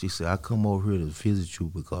 She said, I come over here to visit you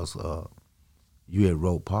because you had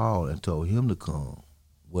wrote Paul and told him to come.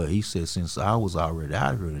 Well, he said, since I was already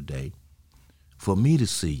out here today, for me to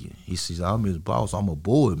see you. He says, I'm his boss. I'm a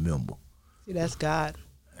board member. See, that's God.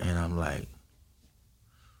 And I'm like,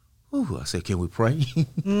 ooh, I said, can we pray?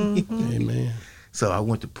 Amen. So I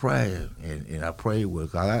went to prayer, and I prayed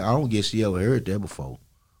with her. I don't guess she ever heard that before,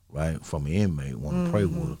 right, from an inmate, want to pray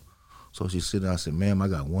with her. So she said, I said, ma'am, I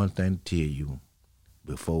got one thing to tell you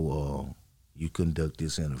before you conduct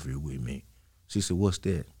this interview with me. She said, what's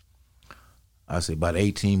that? I said, about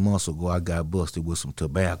 18 months ago, I got busted with some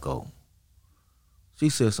tobacco. She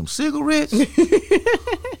said, some cigarettes?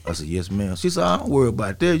 I said, yes, ma'am. She said, I don't worry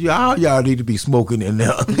about that. All y'all need to be smoking in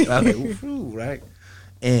there. I said, right?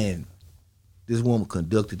 And this woman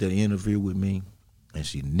conducted that interview with me, and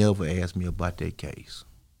she never asked me about that case.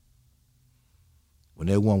 When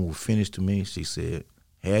that woman was finished to me, she said,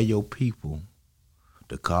 have your people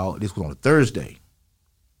to call, this was on a Thursday,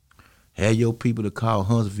 have your people to call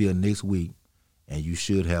Huntsville next week, and you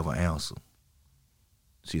should have an answer.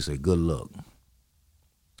 She said, good luck.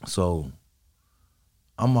 So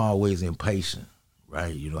I'm always impatient,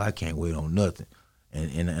 right? You know, I can't wait on nothing.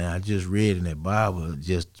 And I just read in that Bible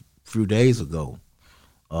just a few days ago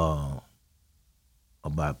about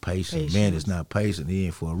patience. Man, it's not patient, he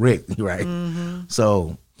ain't for a wreck, right?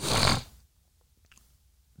 So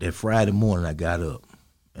that Friday morning I got up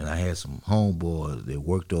and I had some homeboys that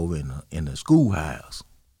worked over in the schoolhouse.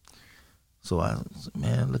 So I said,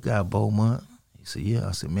 man, look out, Beaumont. He said, yeah.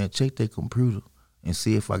 I said, man, check that computer and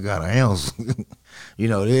see if I got an answer. You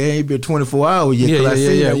know, it ain't been 24 hours yet because I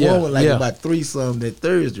seen that woman about 3-something that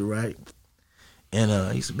Thursday, right?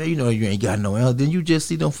 And he said, man, you know you ain't got no answer. Didn't you just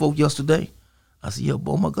see them folk yesterday? I said, yeah,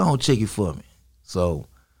 Beaumont, go on check it for me. So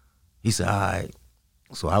he said, all right.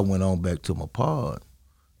 So I went on back to my pod,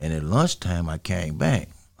 and at lunchtime I came back.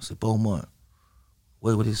 I said, Beaumont,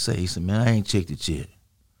 what did he say? He said, man, I ain't checked it yet.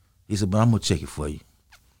 He said, but I'm going to check it for you.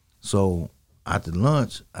 So after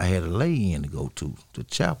lunch, I had a lay-in to go to the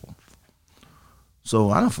chapel. So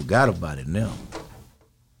I done forgot about it now.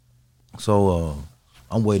 So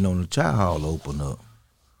I'm waiting on the child hall to open up.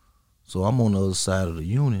 So I'm on the other side of the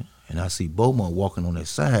unit, and I see Beaumont walking on that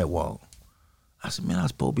sidewalk. I said, man, I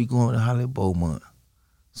was supposed to be going to holler at Beaumont.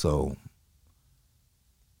 So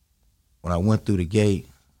when I went through the gate,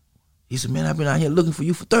 he said, man, I've been out here looking for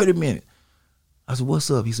you for 30 minutes. I said, what's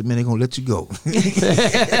up? He said, man, they gonna let you go. He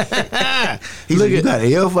said, you got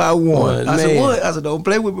an F-I-1. I said, what? I said, don't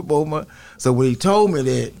play with me, Beaumont. So when he told me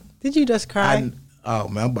that. Did you just cry? Oh,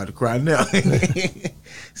 man, I'm about to cry now. But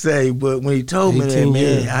when he told me that,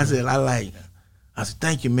 man, I said,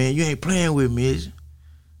 thank you, man. You ain't playing with me, is you?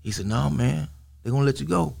 He said, no, man, they gonna let you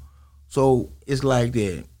go. So it's like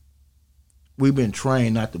that. We've been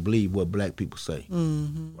trained not to believe what black people say,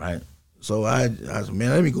 right? So I said,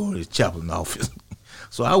 man, let me go to this chaplain office.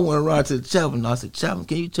 So I went around to the chaplain. I said, chaplain,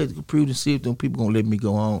 can you check the computer and see if them people gonna let me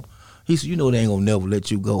go home? He said, you know they ain't gonna never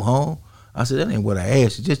let you go home. I said, that ain't what I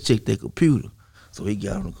asked you. Just check that computer. So he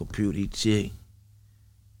got on the computer, he checked.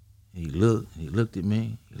 He looked at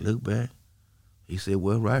me, he looked back. He said,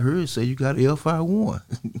 well, right here it said you got an F-I-1.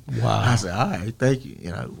 Wow. I said, all right, thank you.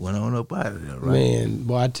 And I went on up out of there, right? Man,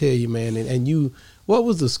 boy, I tell you, man, and you, what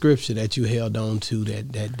was the scripture that you held on to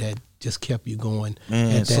that just kept you going?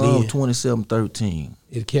 Man, Psalm 27:13.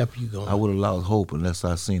 It kept you going. I would have lost hope unless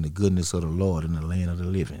I seen the goodness of the Lord in the land of the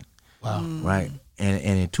living. Wow. Right? And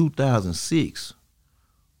in 2006,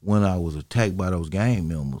 when I was attacked by those gang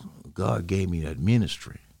members, God gave me that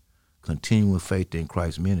ministry, Continuing Faith in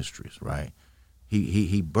Christ Ministries, right?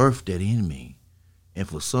 He birthed that in me. And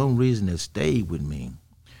for some reason it stayed with me.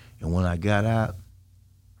 And when I got out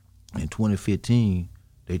in 2015,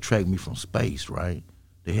 they tracked me from space, right?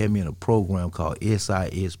 They had me in a program called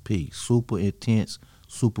SISP, Super Intense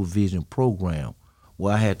Supervision Program,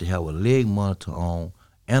 where I had to have a leg monitor on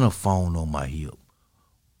and a phone on my hip.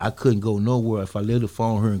 I couldn't go nowhere. If I let the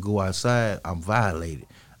phone here and go outside, I'm violated.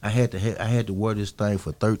 I had to wear this thing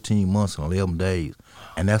for 13 months and 11 days,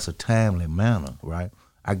 and that's a timely manner, right?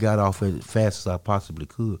 I got off as fast as I possibly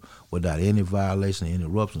could without any violation or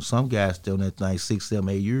interruption. Some guys stay on that thing 6, 7,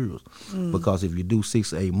 8 years because if you do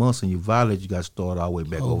 6 to 8 months and you violate, you got to start all the way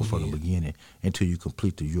back over from the beginning until you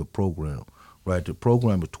complete your program, right? The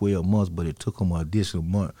program was 12 months, but it took them an additional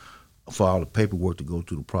month for all the paperwork to go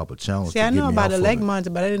through the proper channels. See, I know about a leg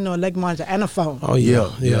monitor, but I didn't know a leg monitor and a phone. Oh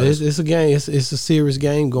yeah. It's a game. It's a serious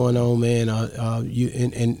game going on, man.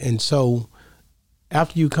 And so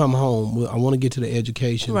after you come home, I want to get to the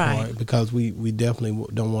education part because we definitely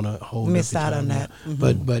don't want to miss out on that.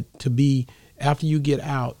 Mm-hmm. But to be after you get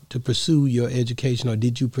out to pursue your education, or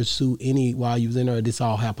did you pursue any while you was in there? Or this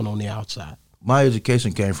all happened on the outside? My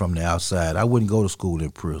education came from the outside. I wouldn't go to school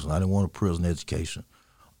in prison. I didn't want a prison education.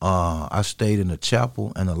 I stayed in the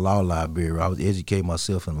chapel and the law library. I was educating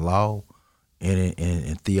myself in law and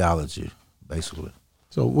in theology, basically.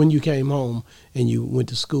 So when you came home and you went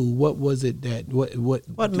to school, what was it that what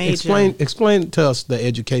made you? Explain to us the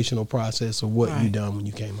educational process of what you done when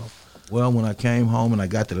you came home. Well, when I came home and I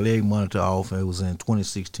got the leg monitor off, it was in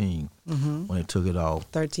 2016 when they took it off.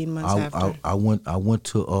 13 months after. I went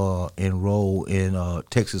to enroll in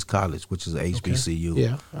Texas College, which is a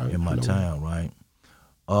HBCU in my town, right?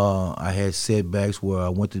 I had setbacks where I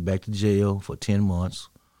went back to jail for 10 months.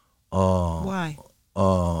 Why?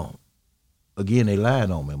 Again, they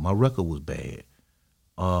lied on me. My record was bad.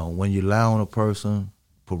 When you lie on a person,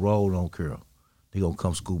 parole don't care. They gonna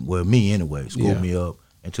come school, well, me anyway, school me up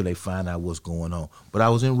until they find out what's going on. But I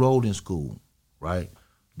was enrolled in school, right?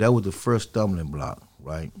 That was the first stumbling block,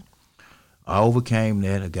 right? I overcame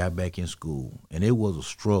that and got back in school, and it was a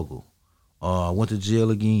struggle. I went to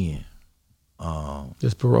jail again.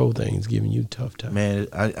 This parole thing's giving you a tough time, man.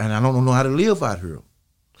 I don't know how to live out here.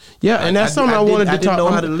 Yeah, and that's something I wanted to talk.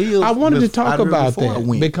 I wanted to talk about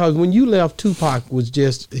that because when you left, Tupac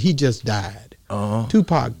he just died.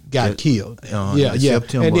 Tupac got killed.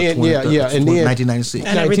 September and then 1996.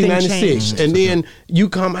 And 1996, and then you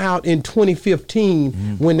come out in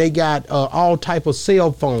 2015 when they got all type of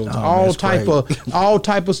cell phones, all type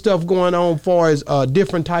of stuff going on, far as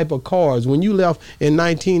different type of cars. When you left in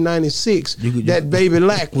 1996, that Baby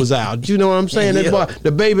Lack was out. You know what I'm saying?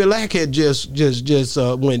 The Baby Lack had just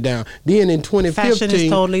went down. Then in 2015, fashion is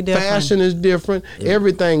totally different. Fashion is different. Yeah.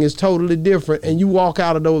 Everything is totally different. And you walk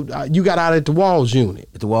out of those. You got out at the Walls unit.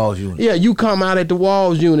 At the Walls unit. Yeah, you come out at the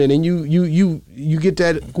Walls unit and you get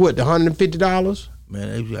that $150.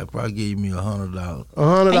 Man, they probably gave me $100. $100.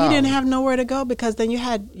 And you didn't have nowhere to go because then you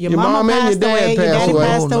had your mom passed and your away, dad your daddy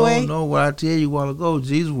passed away. No, what I tell you a while ago,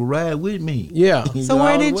 Jesus will ride with me. Yeah. So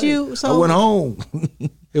where did you? I went home.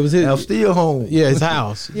 It was his. I'm still home. Yeah, his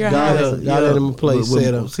house. Your God house. had him a place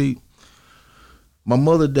set up. See, my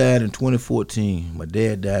mother died in 2014. My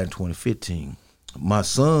dad died in 2015. My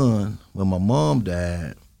son, when my mom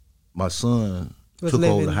died, my son took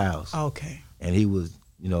over the house. Okay. And he was,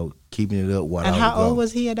 keeping it up while I was And how gone. old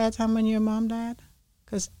was he at that time when your mom died?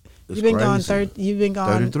 Because you've been gone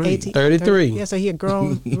 33. 18, 33. Yeah, so he had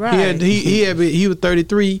grown. Right. He was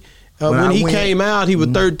 33. When he came out, he was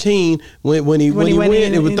 13. When he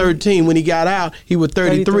went, it was 13. When he got out, he was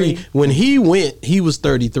 33. When he went, he was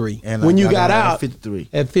 33. And when you got out, 53.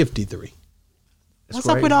 At 53. What's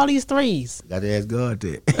up with all these threes? Got to ask God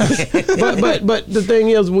that. but the thing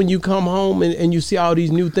is, when you come home and you see all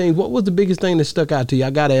these new things, what was the biggest thing that stuck out to you? I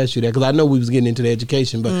got to ask you that because I know we was getting into the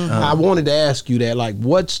education, but I wanted to ask you that. Like,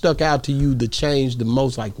 what stuck out to you that changed the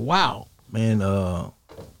most? Like, wow. Man, I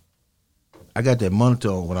got that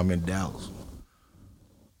monitor on when I'm in Dallas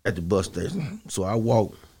at the bus station. So I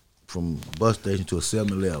walked from the bus station to a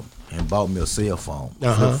 7-Eleven and bought me a cell phone,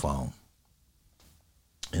 flip phone.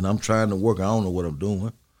 And I'm trying to work. I don't know what I'm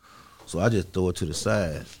doing. So I just throw it to the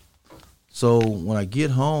side. So when I get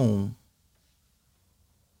home,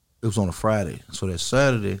 it was on a Friday. So that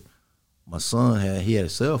Saturday, my son had a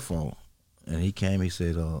cell phone. And he came, he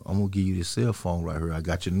said, I'm going to give you this cell phone right here. I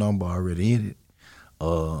got your number already in it.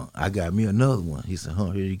 I got me another one. He said,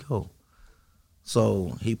 here you go.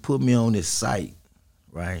 So he put me on this site,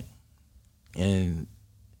 right? And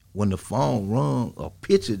when the phone rung, a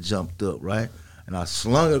picture jumped up, right? And I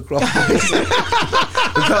slung it across the face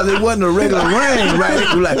because it wasn't a regular ring, right? It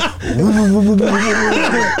was like, I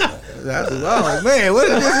said, oh man, what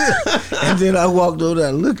is this? And then I walked over there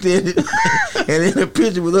and looked at it, and then the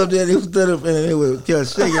picture was up there, and it was stood up, and it was kept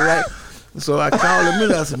shaking, right? So I called him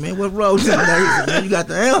in. I said, man, what's wrong with you? He said, man, you got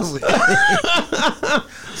the answer.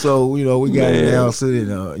 So, we got an answer,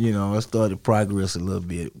 and, I started progress a little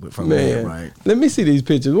bit from there, right? Let me see these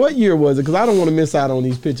pictures. What year was it? Because I don't want to miss out on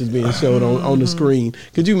these pictures being showed on the screen.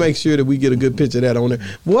 Could you make sure that we get a good picture of that on there?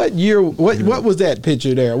 What year, what was that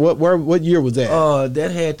picture there? What year was that?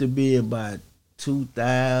 That had to be about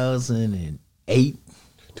 2008.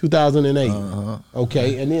 2008.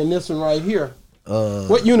 Okay, and then this one right here.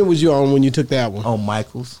 What unit was you on when you took that one? On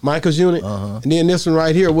Michael's unit. And then this one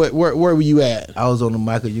right here. Where were you at? I was on the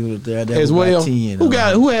Michael unit there. That as was well. 10,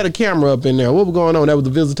 who had a camera up in there? What was going on? That was the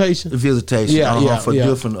visitation. The visitation. For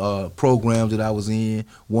different programs that I was in.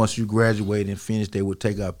 Once you graduated and finished, they would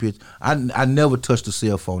take our pictures. I never touched a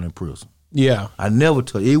cell phone in prison. Yeah, I never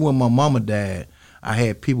touched. Even when my mama died, I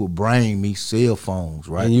had people bring me cell phones.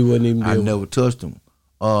 Right, and you wouldn't even. I never touched them.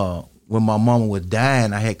 When my mama was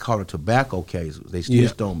dying, I had caught a tobacco case. They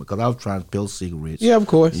snitched on me because I was trying to sell cigarettes. Yeah, of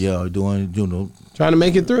course. Yeah, doing, trying to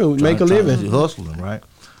make it through, make a living. Hustling, right?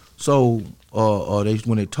 So,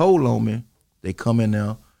 when they told on me, they come in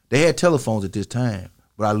there. They had telephones at this time,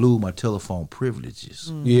 but I lose my telephone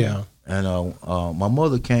privileges. Yeah. And my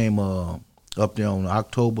mother came up there on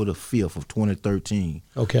October the 5th of 2013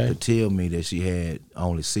 to tell me that she had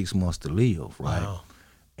only 6 months to live, right? Wow.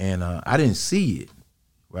 And I didn't see it,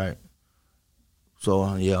 right? So,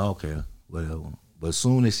 whatever. But as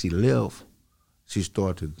soon as she left, she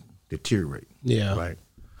started to deteriorate. Yeah. Right?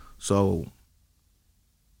 So,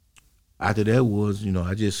 after that was,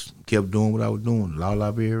 I just kept doing what I was doing. Law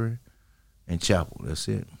library and chapel. That's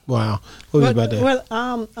it. Wow. What was about that? Well,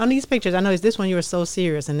 on these pictures, I noticed this one you were so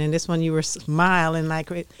serious, and then this one you were smiling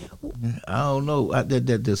like... I don't know.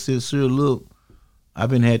 That sincere look,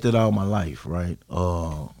 I've been had that all my life, right?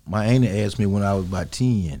 My auntie asked me when I was about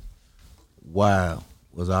 10, why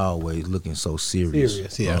was I always looking so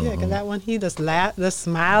serious? Yeah, because that one, he just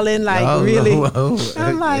smiling like really.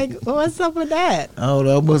 I'm like, what's up with that? I don't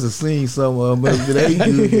know. I must have seen somewhere. Must be that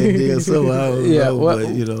dude somehow. But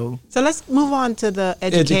So let's move on to the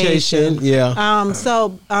education. Yeah.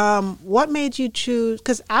 What made you choose?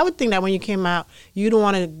 Because I would think that when you came out, you don't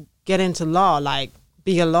want to get into law, like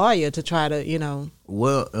be a lawyer to try to,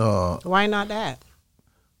 Well, why not that?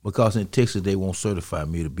 Because in Texas, they won't certify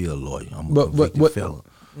me to be a lawyer. I'm a convicted felon.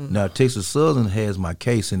 Now, Texas Southern has my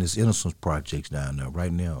case in its innocence projects down there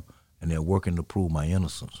right now, and they're working to prove my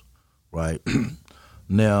innocence, right?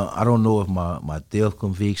 Now, I don't know if my theft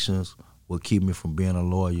convictions will keep me from being a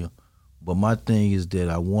lawyer, but my thing is that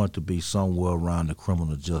I want to be somewhere around the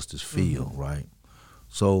criminal justice field, right?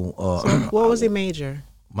 So what was your major?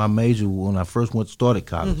 My major, when I first started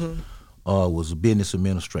college, was business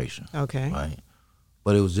administration. Okay. Right?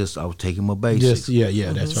 But it was just, I was taking my basics.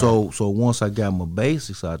 That's right. So once I got my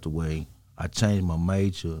basics out the way, I changed my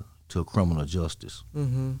major to criminal justice.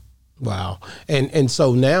 Wow. And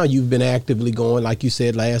so now you've been actively going, like you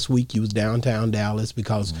said last week, you was downtown Dallas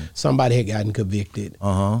because somebody had gotten convicted.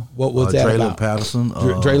 What was that Draylon about? Patterson.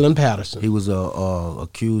 Draylon Patterson. He was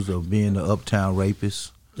accused of being an uptown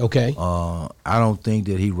rapist. Okay. I don't think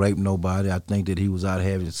that he raped nobody. I think that he was out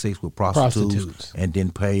having sex with prostitutes. And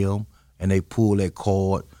didn't pay them. And they pulled that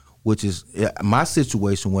card, which is, my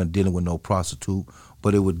situation wasn't dealing with no prostitute,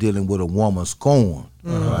 but it was dealing with a woman scorned,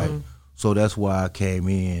 right? So that's why I came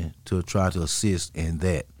in to try to assist in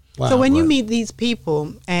that. Wow. So when you meet these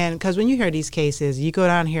people, and because when you hear these cases, you go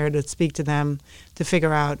down here to speak to them to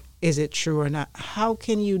figure out, is it true or not? How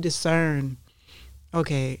can you discern,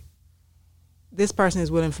 okay, this person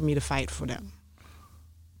is willing for me to fight for them?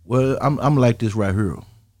 Well, I'm like this right here.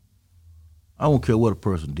 I don't care what a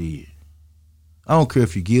person did. I don't care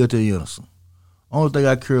if you're guilty or innocent. Only thing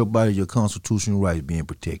I care about is your constitutional rights being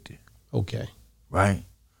protected. Okay. Right?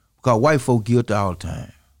 Because white folk guilty all the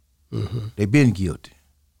time. They've been guilty,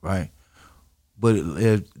 right? But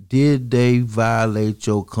did they violate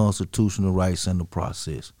your constitutional rights in the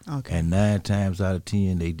process? Okay. And 9 times out of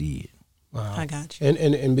 10, they did. Wow. I got you.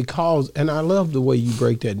 And because, and I love the way you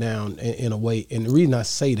break that down in a way, and the reason I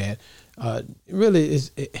say that, really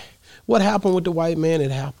is, what happened with the white man,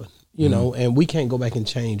 it happened. And we can't go back and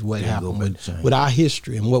change what happened with our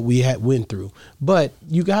history and what we went through. But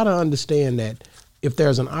you got to understand that if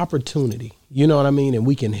there's an opportunity, you know what I mean, and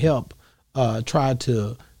we can help, try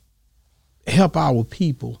to help our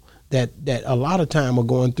people that a lot of time are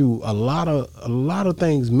going through a lot of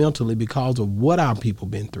things mentally because of what our people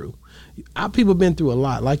been through. Our people been through a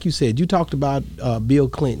lot. Like you said, you talked about Bill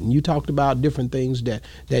Clinton. You talked about different things that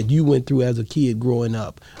you went through as a kid growing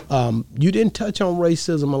up. You didn't touch on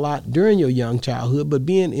racism a lot during your young childhood, but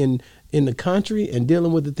being in the country and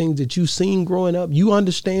dealing with the things that you've seen growing up, you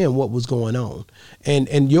understand what was going on. And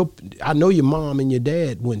I know your mom and your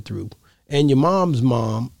dad went through, and your mom's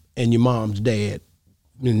mom and your mom's dad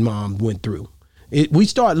and mom went through. We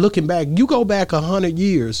start looking back. You go back 100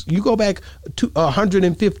 years. You go back to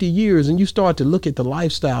 150 years, and you start to look at the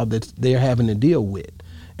lifestyle that they're having to deal with,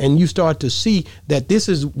 and you start to see that this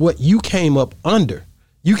is what you came up under.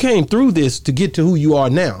 You came through this to get to who you are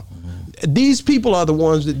now. Mm-hmm. These people are the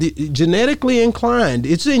ones that genetically inclined.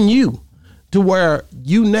 It's in you to where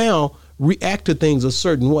you now react to things a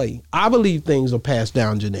certain way. I believe things are passed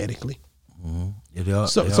down genetically. Mm-hmm.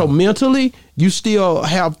 So mentally, you still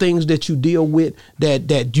have things that you deal with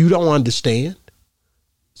that you don't understand.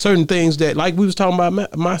 Certain things that, like we was talking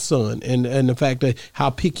about my son and the fact that how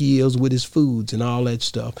picky he is with his foods and all that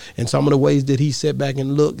stuff. And some of the ways that he sit back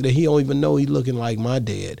and look, that he don't even know he's looking like my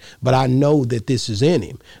dad. But I know that this is in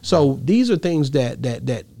him. So these are things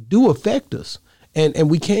that do affect us. And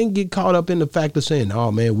we can't get caught up in the fact of saying,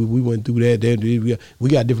 oh, man, we went through that. We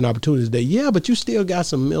got different opportunities today. Yeah, but you still got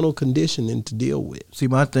some mental conditioning to deal with. See,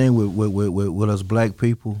 my thing with us black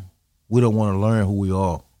people, we don't want to learn who we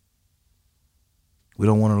are. We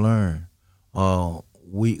don't want to learn.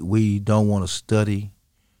 We don't want to study.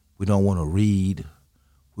 We don't want to read.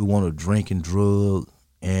 We want to drink and drug.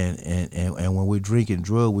 And when we drink and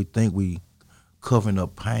drug, we think we covering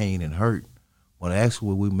up pain and hurt. When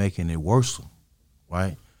actually we're making it worse.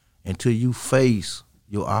 Right? Until you face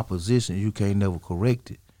your opposition, you can't never correct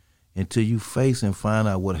it. Until you face and find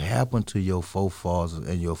out what happened to your forefathers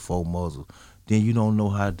and your foremothers, then you don't know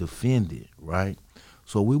how to defend it, right?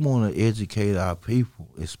 So we want to educate our people,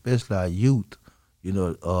 especially our youth. You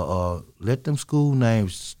know, let them school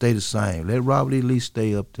names stay the same. Let Robert E. Lee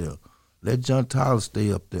stay up there. Let John Tyler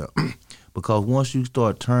stay up there. Because once you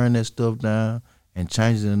start turning that stuff down and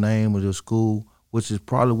changing the name of the school, which is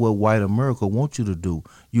probably what white America wants you to do,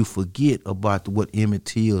 you forget about what Emmett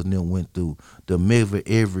Till and them went through, the Medgar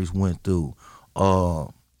Evers went through,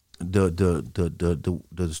 the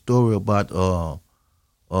story about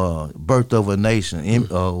Birth of a Nation.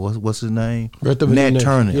 What's his name? Birth of a Nat Nation.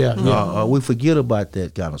 Turner. Yeah. We forget about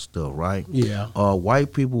that kind of stuff, right? Yeah.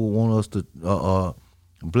 White people want us to.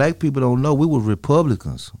 Black people don't know we were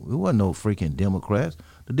Republicans. We wasn't no freaking Democrats.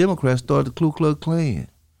 The Democrats started the Ku Klux Klan.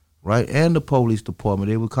 Right, and the police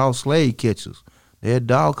department. They were called slave catchers. They had a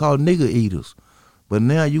dog called nigger eaters. But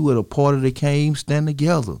now you with a party that can't even stand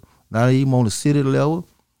together. Not even on the city level,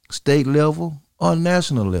 state level, or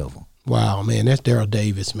national level. Wow, man, that's Daryl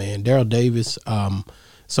Davis, man. Daryl Davis.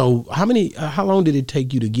 So how long did it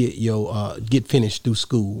take you to get finished through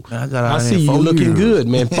school? Man, I see you looking good,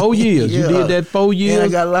 man. 4 years. Yeah. You did that 4 years. Yeah, I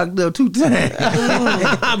got locked up 2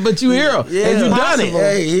 times. But you here, and you done it.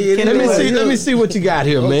 Hey, let me see what you got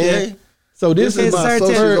here, man. So this is my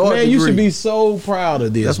social arts degree. You should be so proud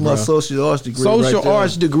of this. That's my social arts degree.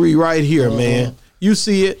 Arts degree right here, man. You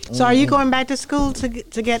see it. So are you going back to school to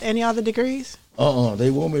get any other degrees? They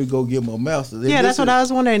want me to go get my master's. Yeah, that's what I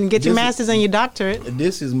was wondering. Get your master's and your doctorate.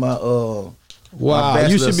 This is my wow. My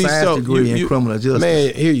You should be so degree in criminal justice.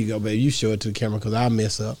 Man, here you go, baby. You show it to the camera because I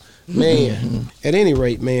mess up, man. At any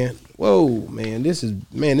rate, man. Whoa, man. This is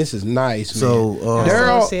nice, man. So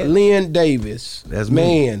Daryl Lynn Davis, that's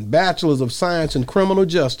me. man, Bachelor's of Science in Criminal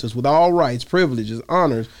Justice with all rights, privileges,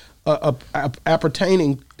 honors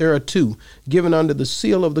appertaining thereto, given under the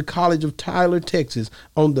seal of the College of Tyler, Texas,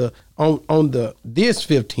 on this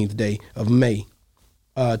 15th day of May,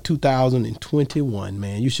 2021.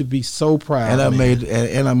 Man, you should be so proud. And I made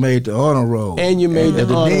the honor roll. And you made the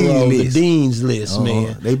honor roll, the dean's list,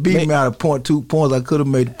 man. They beat me out of 0.2 points. I could have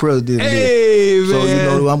made the president list. Hey, man. So you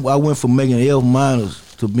know, I went from making F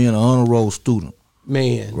minus to being an honor roll student.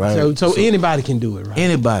 Man, right. So anybody can do it, right?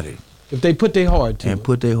 Anybody. If they put their heart to it. And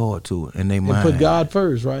put their heart to it. And they mind. And put God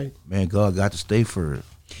first, right? Man, God got to stay first.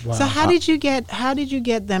 Wow. So how did you get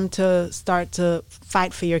them to start to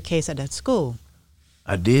fight for your case at that school?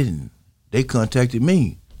 I didn't. They contacted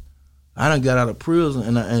me. I done got out of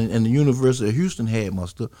prison, and the University of Houston had my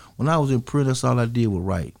stuff. When I was in prison, that's all I did was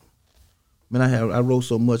write. Man, I wrote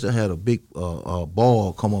so much, I had a big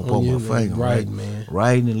ball come up on my finger. Right, man.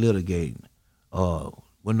 Writing and litigating.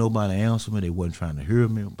 When nobody answered me, they wasn't trying to hear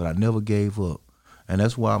me, but I never gave up. And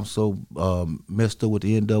that's why I'm so messed up with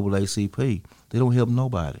the NAACP. They don't help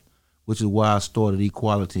nobody, which is why I started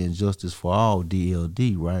Equality and Justice for All,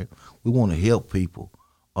 DLD, right? We want to help people,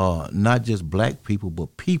 not just black people,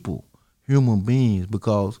 but people, human beings,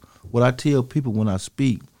 because what I tell people when I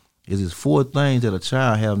speak is it's 4 things that a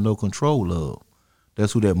child have no control of.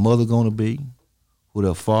 That's who their mother going to be, who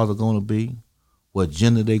their father going to be, what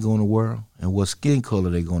gender they going to wear, and what skin color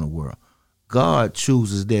they going to wear. God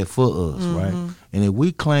chooses that for us, right? And if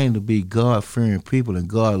we claim to be God-fearing people and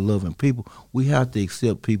God-loving people, we have to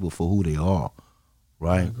accept people for who they are,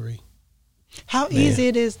 right? I agree. How easy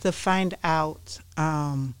it is to find out,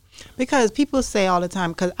 because people say all the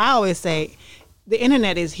time, because I always say the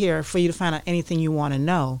internet is here for you to find out anything you want to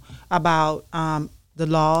know about the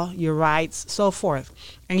law, your rights, so forth.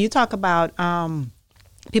 And you talk about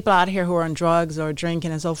people out here who are on drugs or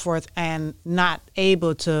drinking and so forth and not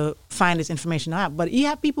able to find this information out. But you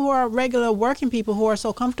have people who are regular working people who are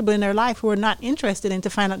so comfortable in their life who are not interested in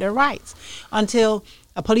to find out their rights until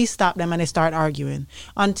a police stop them and they start arguing,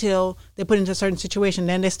 until they put into a certain situation,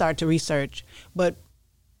 then they start to research. But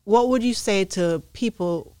what would you say to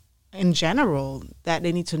people in general that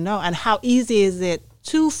they need to know, and how easy is it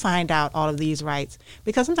to find out all of these rights?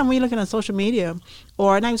 Because sometimes when you're looking on social media,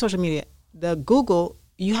 or not even social media, the Google,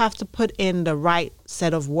 you have to put in the right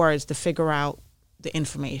set of words to figure out the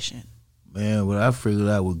information. Man, what I figured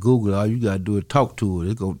out with Google, all you got to do is talk to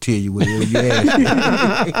it. It's going to tell you whatever you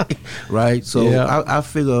ask. Right? So yeah. I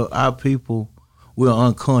figure our people, we're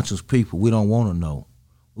unconscious people. We don't want to know.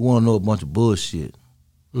 We want to know a bunch of bullshit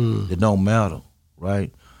that don't matter,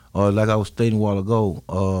 right? Or like I was stating a while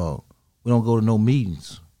ago, we don't go to no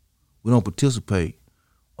meetings. We don't participate.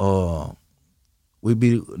 We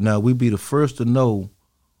be the first to know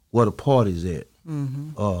where the party's at.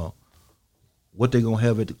 What they gonna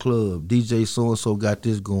have at the club. DJ so-and-so got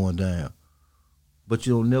this going down. But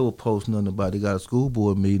you don't never post nothing about they got a school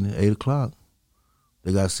board meeting at 8 o'clock.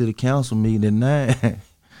 They got a city council meeting at 9.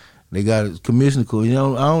 They got a commissioner call. You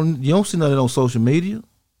don't see nothing on social media.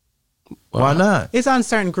 Why not? It's on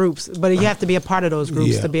certain groups, but you have to be a part of those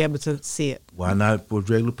groups to be able to see it. Why not for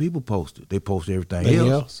regular people post it? They post everything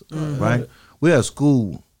else. Right? We had a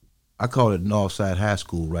school, I call it Northside High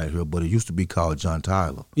School right here, but it used to be called John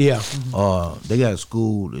Tyler. Yeah. They got a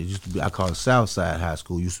school, it used to be, I call it Southside High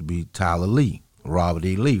School, it used to be Tyler Lee, Robert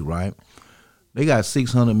E. Lee, right? They got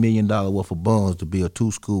 $600 million worth of bonds to build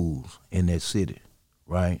 2 schools in that city,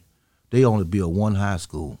 right? They only built 1 high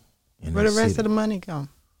school in that city. Where the rest of the money come?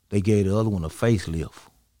 They gave the other one a facelift,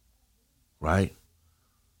 right?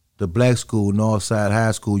 The black school, Northside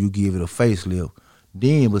High School, you give it a facelift.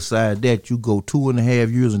 Then beside that, you go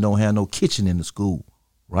 2.5 years and don't have no kitchen in the school,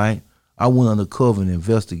 right? I went undercover and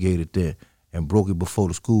investigated that and broke it before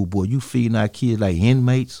the school board. You feeding our kids like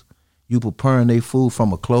inmates. You preparing their food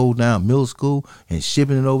from a closed down middle school and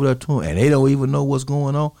shipping it over there to them, and they don't even know what's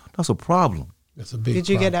going on. That's a problem. That's a big Did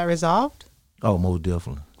you get that resolved? Oh, most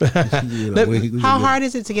definitely. How hard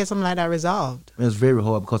is it to get something like that resolved? It's very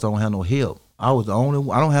hard because I don't have no help. I was the only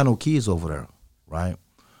one. I don't have no kids over there, right?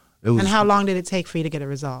 And how long did it take for you to get it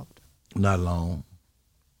resolved? Not long.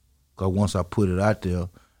 Because once I put it out there,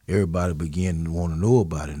 everybody began to want to know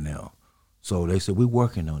about it now. So they said, we're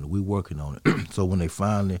working on it. So when they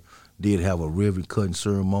finally did have a ribbon cutting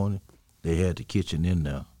ceremony, they had the kitchen in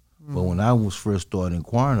there. But when I was first started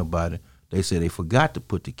inquiring about it, they said they forgot to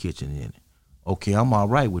put the kitchen in it. Okay, I'm all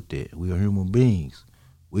right with that. We are human beings.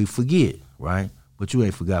 We forget, right? But you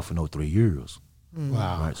ain't forgot for no 3 years.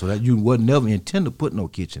 Wow. Right? So that you wasn't never intend to put no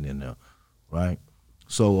kitchen in there, right?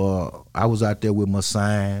 So I was out there with my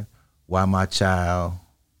sign, why my child,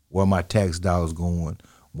 where my tax dollars going,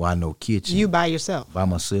 why no kitchen. You by yourself? By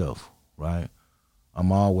myself, right?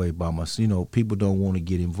 I'm always by myself. You know, people don't want to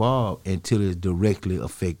get involved until it directly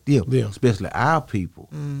affect them, especially our people.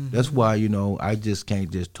 That's why, you know, I just can't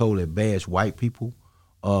just totally bash white people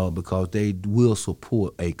because they will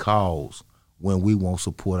support a cause when we won't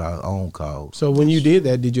support our own cause. So when you did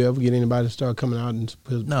that, did you ever get anybody to start coming out and?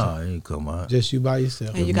 No, it ain't come out. Just you by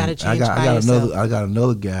yourself. And you got to change by yourself. I got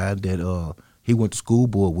another guy that he went to school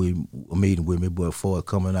board meeting with me, but for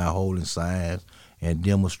coming out holding signs and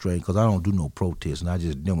demonstrating, because I don't do no protesting, I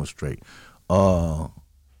just demonstrate.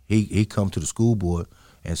 He come to the school board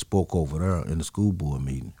and spoke over there in the school board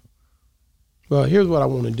meeting. Well, here's what I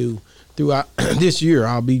want to do. Throughout this year,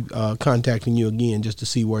 I'll be contacting you again just to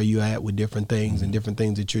see where you're at with different things and different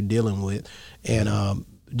things that you're dealing with. And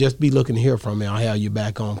just be looking to hear from me. I'll have you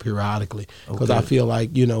back on periodically because I feel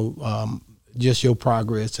like, you know, just your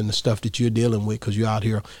progress and the stuff that you're dealing with, because you're out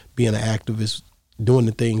here being an activist, doing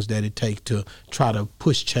the things that it takes to try to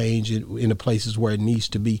push change in the places where it needs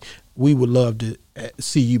to be. We would love to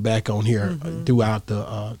see you back on here throughout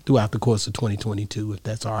the course of 2022, if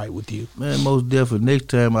that's all right with you. Man, most definitely. Next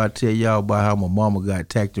time I tell y'all about how my mama got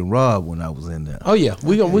attacked and robbed when I was in there. Oh yeah,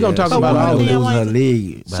 we're gonna talk about all of losing her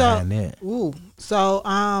leg behind that.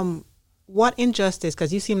 So what injustice?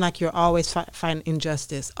 Because you seem like you're always fighting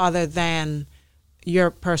injustice, other than your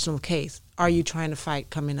personal case. Are you trying to fight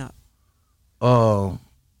coming up?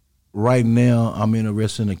 right now, I'm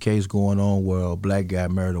interested in a case going on where a black guy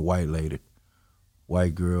married a white lady,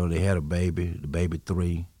 white girl. They had a baby, the baby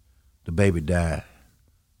 3. The baby died.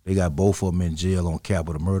 They got both of them in jail on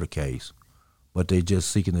capital murder case, but they just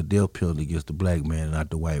seeking the death penalty against the black man and not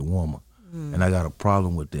the white woman. And I got a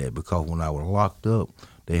problem with that because when I was locked up,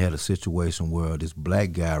 they had a situation where this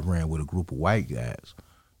black guy ran with a group of white guys.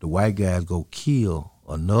 The white guys go kill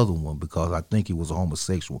another one because I think he was a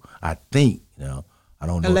homosexual. I think, I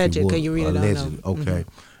don't know. Alleged, if he was. Can you read Allegedly, it? okay.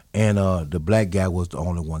 And the black guy was the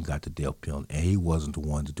only one got the death penalty, and he wasn't the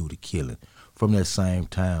one to do the killing. From that same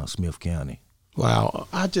town, Smith County. Wow.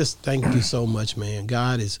 I just thank you so much, man.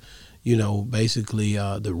 God is, basically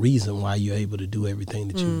the reason why you're able to do everything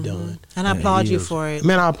that you've done. And I applaud you for it.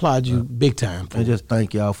 Man, I applaud you big time for it. Just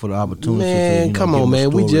thank y'all for the opportunity. Man, come on, man.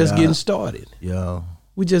 We just getting started. Yeah.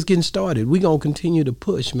 We just getting started. We're going to continue to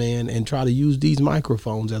push, man, and try to use these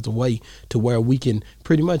microphones as a way to where we can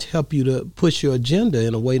pretty much help you to push your agenda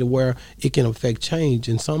in a way to where it can affect change.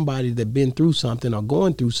 And somebody that been through something or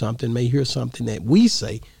going through something may hear something that we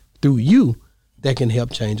say through you that can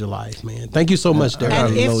help change a life, man. Thank you so much, Daryl. I got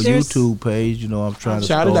a little YouTube page, I'm trying to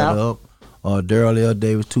start it up. Daryl L.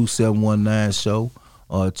 Davis 2719 show.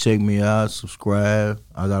 Check me out, subscribe.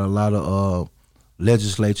 I got a lot of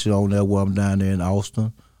legislature on there where I'm down there in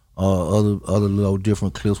Austin. Other little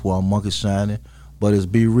different clips where I'm monkey shining. But it's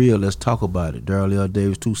Be Real. Let's talk about it. Daryl L.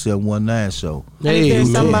 Davis 2719 show. And if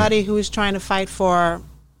there's somebody who is trying to fight for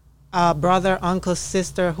brother, uncle,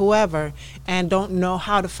 sister, whoever, and don't know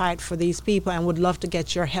how to fight for these people and would love to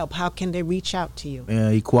get your help, how can they reach out to you?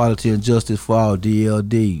 Equality and Justice for All,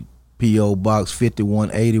 DLD, P.O. Box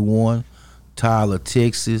 5181, Tyler,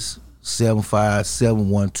 Texas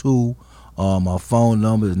 75712. My phone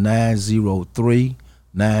number is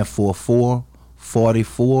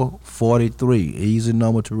 903-944-4443. Easy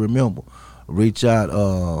number to remember. Reach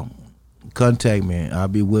out, contact me. I'll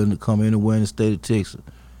be willing to come anywhere in the state of Texas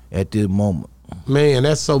at this moment. Man,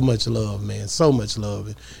 that's so much love, man. So much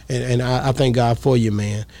love. And I thank God for you,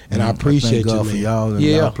 man. And I appreciate God you, man. for y'all and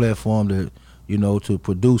y'all platform that, to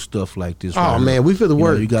produce stuff like this. Oh, man, we for the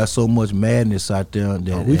work. You got so much madness out there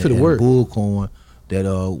that we for the work. Bullcorn that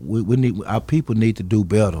we need, our people need to do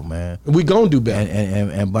better, man. We gonna do better.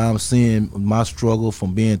 And by I'm seeing my struggle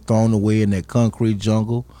from being thrown away in that concrete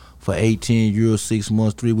jungle for 18 years, 6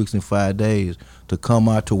 months, 3 weeks, and 5 days to come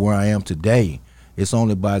out to where I am today. It's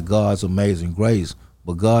only by God's amazing grace.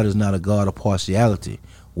 But God is not a God of partiality.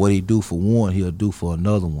 What he do for one, he'll do for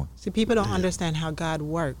another one. See, people don't understand how God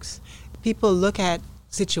works. People look at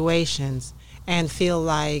situations and feel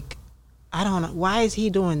like, I don't know, why is he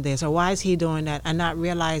doing this or why is he doing that, and not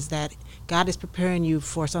realize that God is preparing you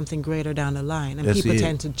for something greater down the line. And people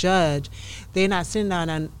tend to judge. They're not sitting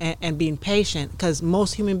down and being patient, because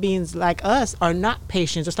most human beings like us are not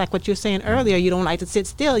patient. Just like what you're saying earlier, you don't like to sit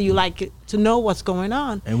still. You like to know what's going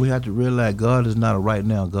on. And we have to realize God is not a right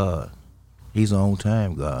now God. He's an on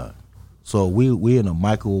time God. So we're in a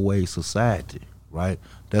microwave society, right?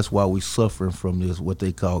 That's why we're suffering from this, what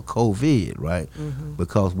they call COVID, right? Mm-hmm.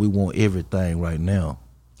 Because we want everything right now.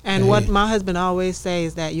 And what my husband always says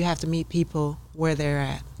is that you have to meet people where they're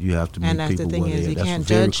at. You have to meet people where they're at. And that's the thing is, you can't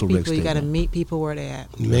judge people. You got to meet people where they're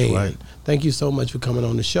at. Man, right. Thank you so much for coming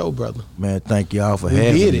on the show, brother. Man, thank y'all for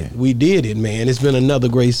having me. We did it, man. It's been another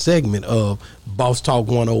great segment of Boss Talk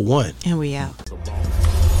 101. And we out.